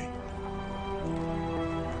anything,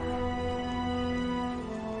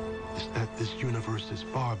 it's that this universe is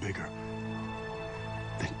far bigger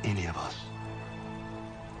than any of us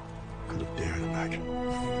could have dared imagine.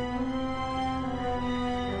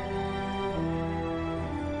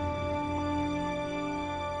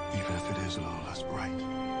 Even if it is a little less bright,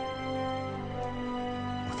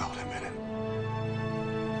 without him in it.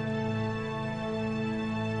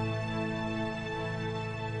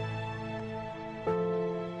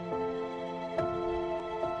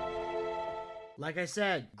 Like I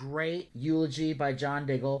said, great eulogy by John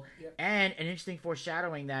Diggle, and an interesting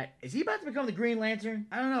foreshadowing that, is he about to become the Green Lantern?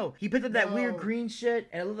 I don't know. He picked up that weird green shit,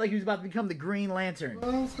 and it looked like he was about to become the Green Lantern.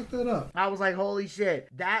 Well, let's look that up. I was like, holy shit.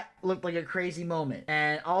 That looked like a crazy moment.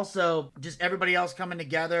 And also, just everybody else coming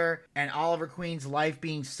together, and Oliver Queen's life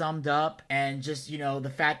being summed up, and just, you know, the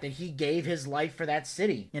fact that he gave his life for that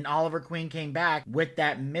city. And Oliver Queen came back with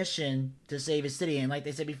that mission to save his city. And like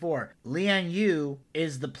they said before, Lian-Yu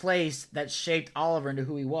is the place that shaped Oliver into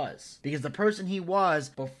who he was. Because the person he was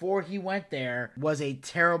before he he went there was a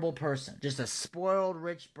terrible person. Just a spoiled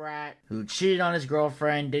rich brat who cheated on his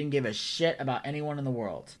girlfriend, didn't give a shit about anyone in the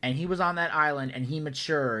world. And he was on that island and he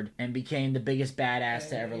matured and became the biggest badass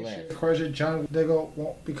to ever live. Of course, John Diggle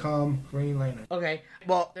won't become Green Lantern. Okay,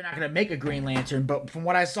 well, they're not going to make a Green Lantern, but from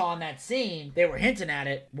what I saw in that scene, they were hinting at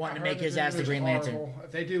it, wanting to make his ass the Green Lantern.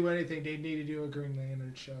 If they do anything, they need to do a Green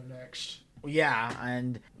Lantern show next. Yeah,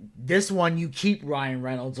 and this one you keep Ryan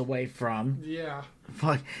Reynolds away from. Yeah.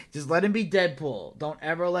 Fuck, just let him be Deadpool. Don't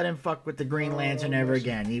ever let him fuck with the Green Lantern ever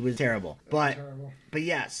again. He was terrible. But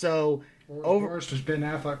yeah, so Worst was Ben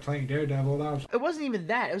Affleck playing Daredevil. It wasn't even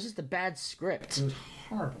that. It was just a bad script. It was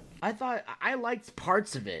horrible. I thought I liked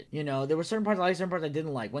parts of it. You know, there were certain parts I liked, certain parts I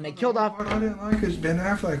didn't like. When they killed off, what I didn't like is Ben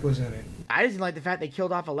Affleck was in it. I didn't like the fact they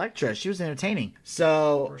killed off Elektra. She was entertaining.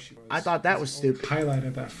 So I thought that was stupid. Highlight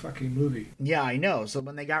of that fucking movie. Yeah, I know. So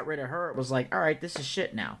when they got rid of her, it was like, all right, this is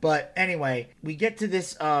shit now. But anyway, we get to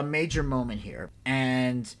this major moment here,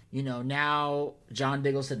 and you know, now John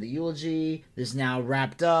Diggle said the eulogy. This is now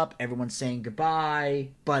wrapped up. Everyone's saying goodbye,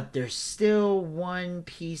 but there's still one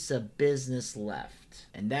piece of business left.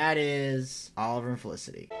 And that is Oliver and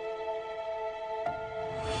Felicity.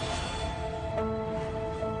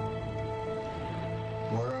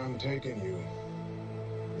 Where I'm taking you,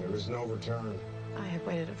 there is no return. I have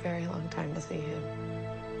waited a very long time to see him.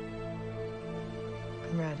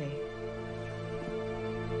 I'm ready.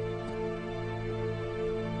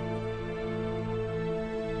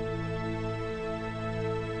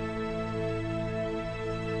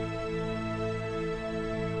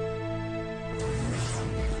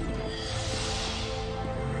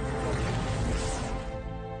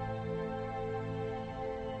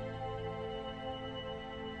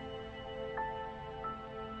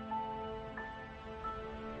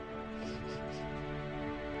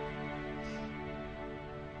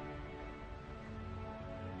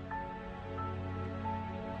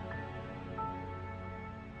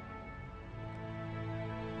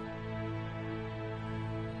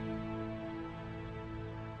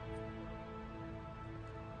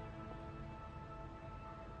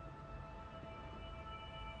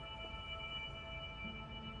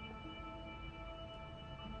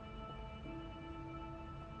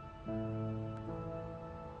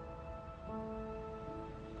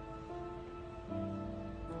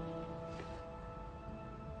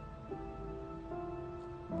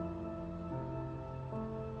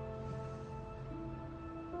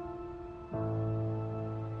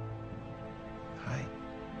 Hi.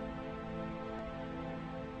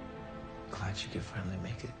 Glad you could finally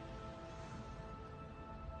make it.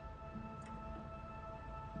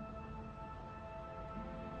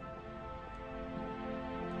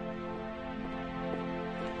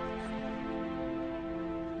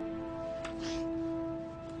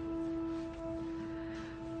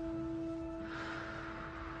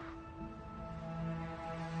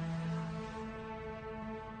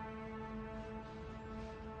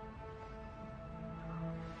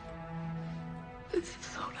 This is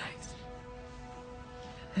so nice.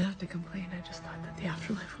 I didn't have to complain. I just thought that the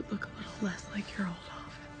afterlife would look a little less like your old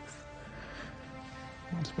office.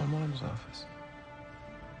 It's my mom's office.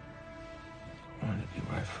 I wanted to be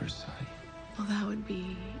right first sight. Well, that would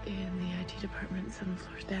be in the IT department 7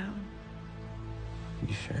 floors down.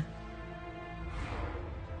 You sure?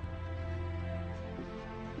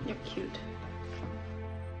 You're cute.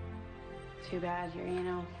 Too bad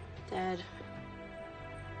you're, dead.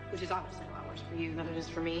 Which is obviously a lot worse for you than it is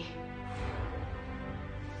for me.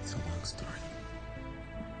 It's a long story.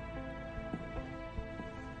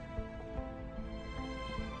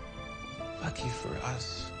 Lucky for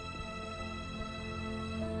us,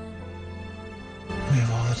 we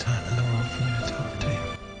have all the time in the world for me to talk to you.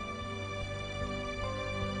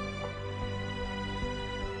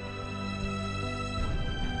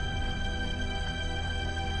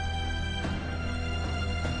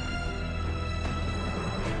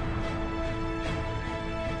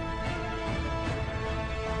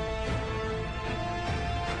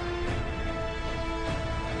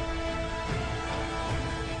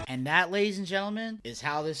 And that, ladies and gentlemen, is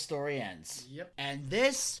how this story ends. Yep. And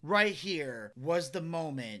this right here was the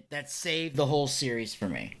moment that saved the whole series for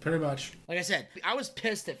me. Pretty much. Like I said, I was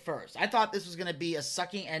pissed at first. I thought this was going to be a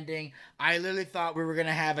sucking ending. I literally thought we were going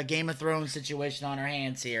to have a Game of Thrones situation on our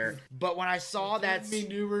hands here. But when I saw that...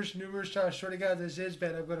 numerous times, swear to God, this is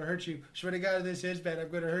bad, I'm going to hurt you. Swear to God, this is bad, I'm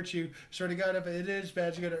going to hurt you. Swear to God, if it is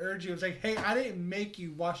bad, I'm going to urge you. It's like, hey, I didn't make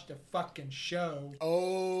you watch the fucking show.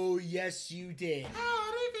 Oh, yes, you did. Oh,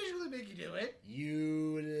 I didn't visually make you do it.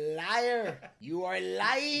 You liar. You are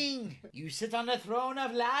lying. You sit on the throne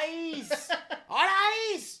of lies.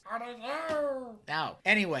 Lies. Now,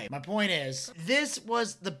 anyway, my point is, this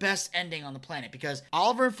was the best ending on the planet because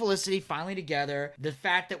Oliver and Felicity finally together. The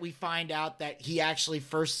fact that we find out that he actually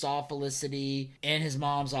first saw Felicity in his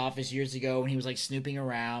mom's office years ago when he was like snooping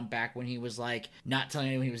around back when he was like not telling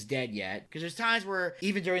anyone he was dead yet. Because there's times where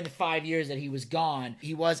even during the 5 years that he was gone,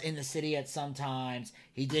 he was in the city at some times.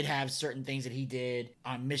 He did have certain things that he did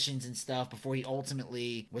on missions and stuff before he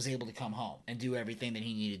ultimately was able to come home and do everything that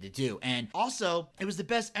he needed to do. And also, it was the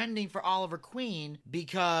best ending for Oliver Queen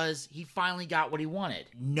because he finally got what he wanted.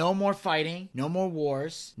 No more fighting, no more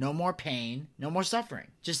wars, no more pain, no more suffering.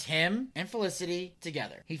 Just him and Felicity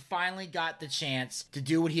together. He finally got the chance to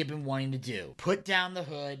do what he had been wanting to do. Put down the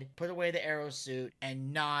hood, put away the arrow suit,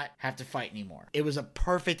 and not have to fight anymore. It was a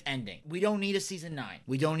perfect ending. We don't need a season 9.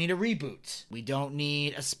 We don't need a reboot. We don't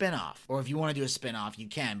need a spinoff. Or if you want to do a spinoff, you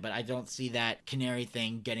can, but I don't see that Canary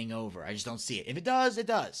thing getting over. I just don't see it. If it does, it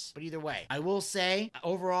does. But either way, I will say,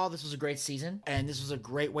 overall, this was a great season, and this was a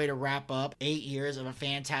great way to wrap up 8 years of a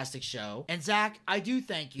fantastic show. And Zach, I do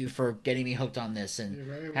thank you for getting me hooked on this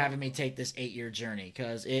and having me take this 8-year journey,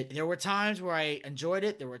 because there were times where I enjoyed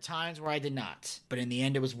it, there were times where I did not, but in the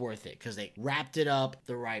end, it was worth it, because they wrapped it up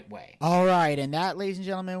the right way. All right, and that, ladies and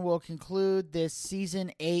gentlemen, will conclude this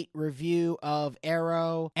Season 8 review of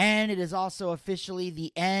Arrow, and it is also officially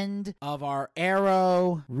the end of our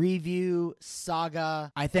Arrow review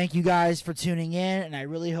saga. I thank you guys for tuning in, and I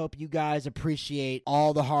really hope you guys appreciate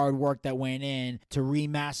all the hard work that went in to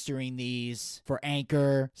remastering these for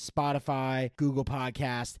Anchor, Spotify, Google Podcast,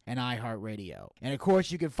 and iHeartRadio. And of course,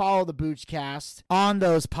 you can follow the Boochcast on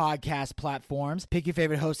those podcast platforms. Pick your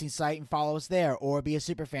favorite hosting site and follow us there, or be a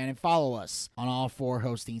super fan and follow us on all 4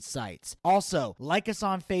 hosting sites. Also, like us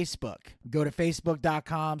on Facebook. Go to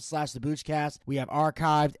facebook.com/theboochcast. We have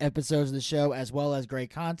archived episodes of the show as well as great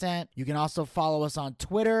content. You can also follow us on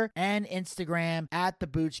Twitter and Instagram at the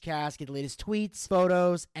Boochcast. Get the latest tweets,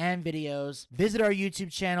 photos, and videos. Visit our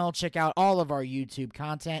YouTube channel. Check out all of our YouTube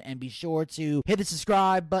content, and be sure to hit the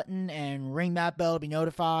subscribe button and ring that bell to be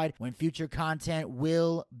notified when future content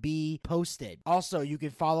will be posted. Also, you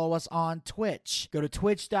can follow us on Twitch. Go to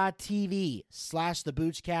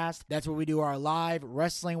twitch.tv/theboochcast. That's where we do our live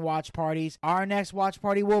wrestling watch parties. Our next watch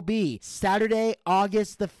party will be Saturday,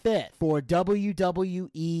 August the 5th for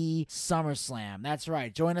WWE SummerSlam. That's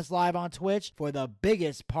right. Join us live on Twitch for the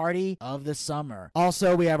biggest party of the summer.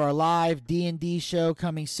 Also, we have our live D&D show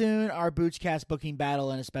coming soon, our Boochcast booking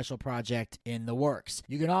battle, and a special project in the works.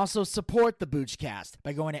 You can also support the Boochcast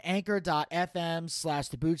by going to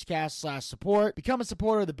anchor.fm/theboochcast/support. Become a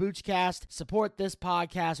supporter of the Boochcast. Support this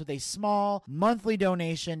podcast with a small monthly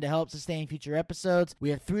donation to help sustain future episodes. We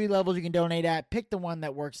have 3 levels you can donate at. Pick the one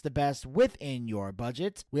that works the best within your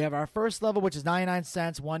budget. We have our first level, which is 99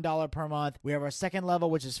 cents, $1 per month. We have our second level,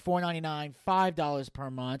 which is $4.99, $5 per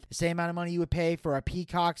month. The same amount of money you would pay for a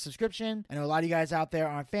Peacock subscription. I know a lot of you guys out there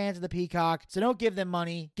aren't fans of the Peacock, so don't give them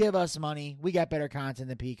money. Give us money. We got better content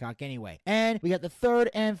than Peacock anyway. And we got the third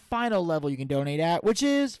and final level you can donate at, which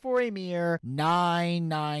is for a mere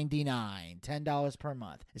 $9.99, $10 per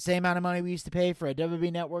month. The same amount of money we used to pay for a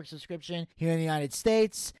WWE Network subscription here in the United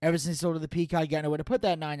States. Ever since sold to the Peacock, you got nowhere to put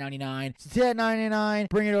that $9.99. So take that $9.99,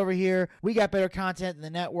 bring it over here. We got better content than the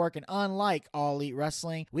network, and unlike All Elite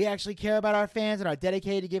Wrestling, we actually care about our fans and are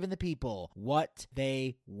dedicated to giving the people what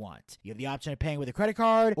they want. You have the option of paying with a credit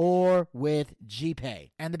card or with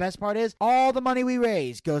GPay. And the best part is, all the money we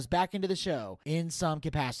raise goes back into the show in some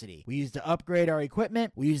capacity. We use to upgrade our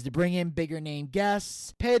equipment, we use to bring in bigger name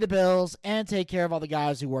guests, pay the bills, and take care of all the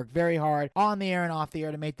guys who work very hard on the air and off the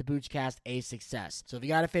air to make the Boochcast a success. So if you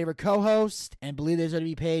got a favorite co-host and believe there's going to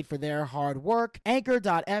be paid for their hard work,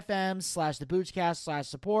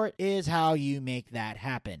 anchor.fm/theboochcast/support is how you make that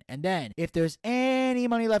happen. And then, if there's any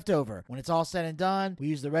money left over, when it's all said and done, we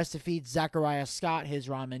use the rest to feed Zachariah Scott his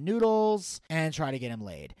ramen noodles and try to get him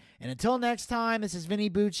laid. And until next time, this is Vinny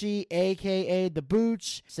Bucci, aka The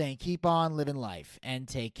Booch, saying keep on living life and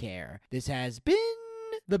take care. This has been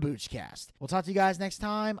the Boochcast. We'll talk to you guys next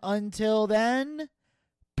time. Until then,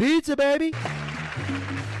 pizza, baby!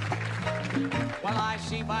 Well, I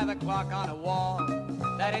see by the clock on a wall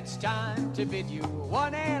that it's time to bid you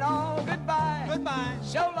one and all goodbye. Goodbye.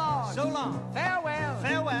 So long. So long. Farewell.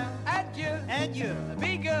 Farewell. Adieu. Adieu.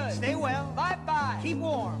 Be good. Stay well. Bye-bye. Keep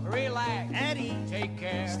warm. Relax. At ease. Take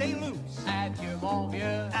care. Stay loose. Adieu, mon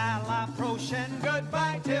vieux. À la prochaine.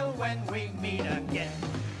 Goodbye till when we meet again.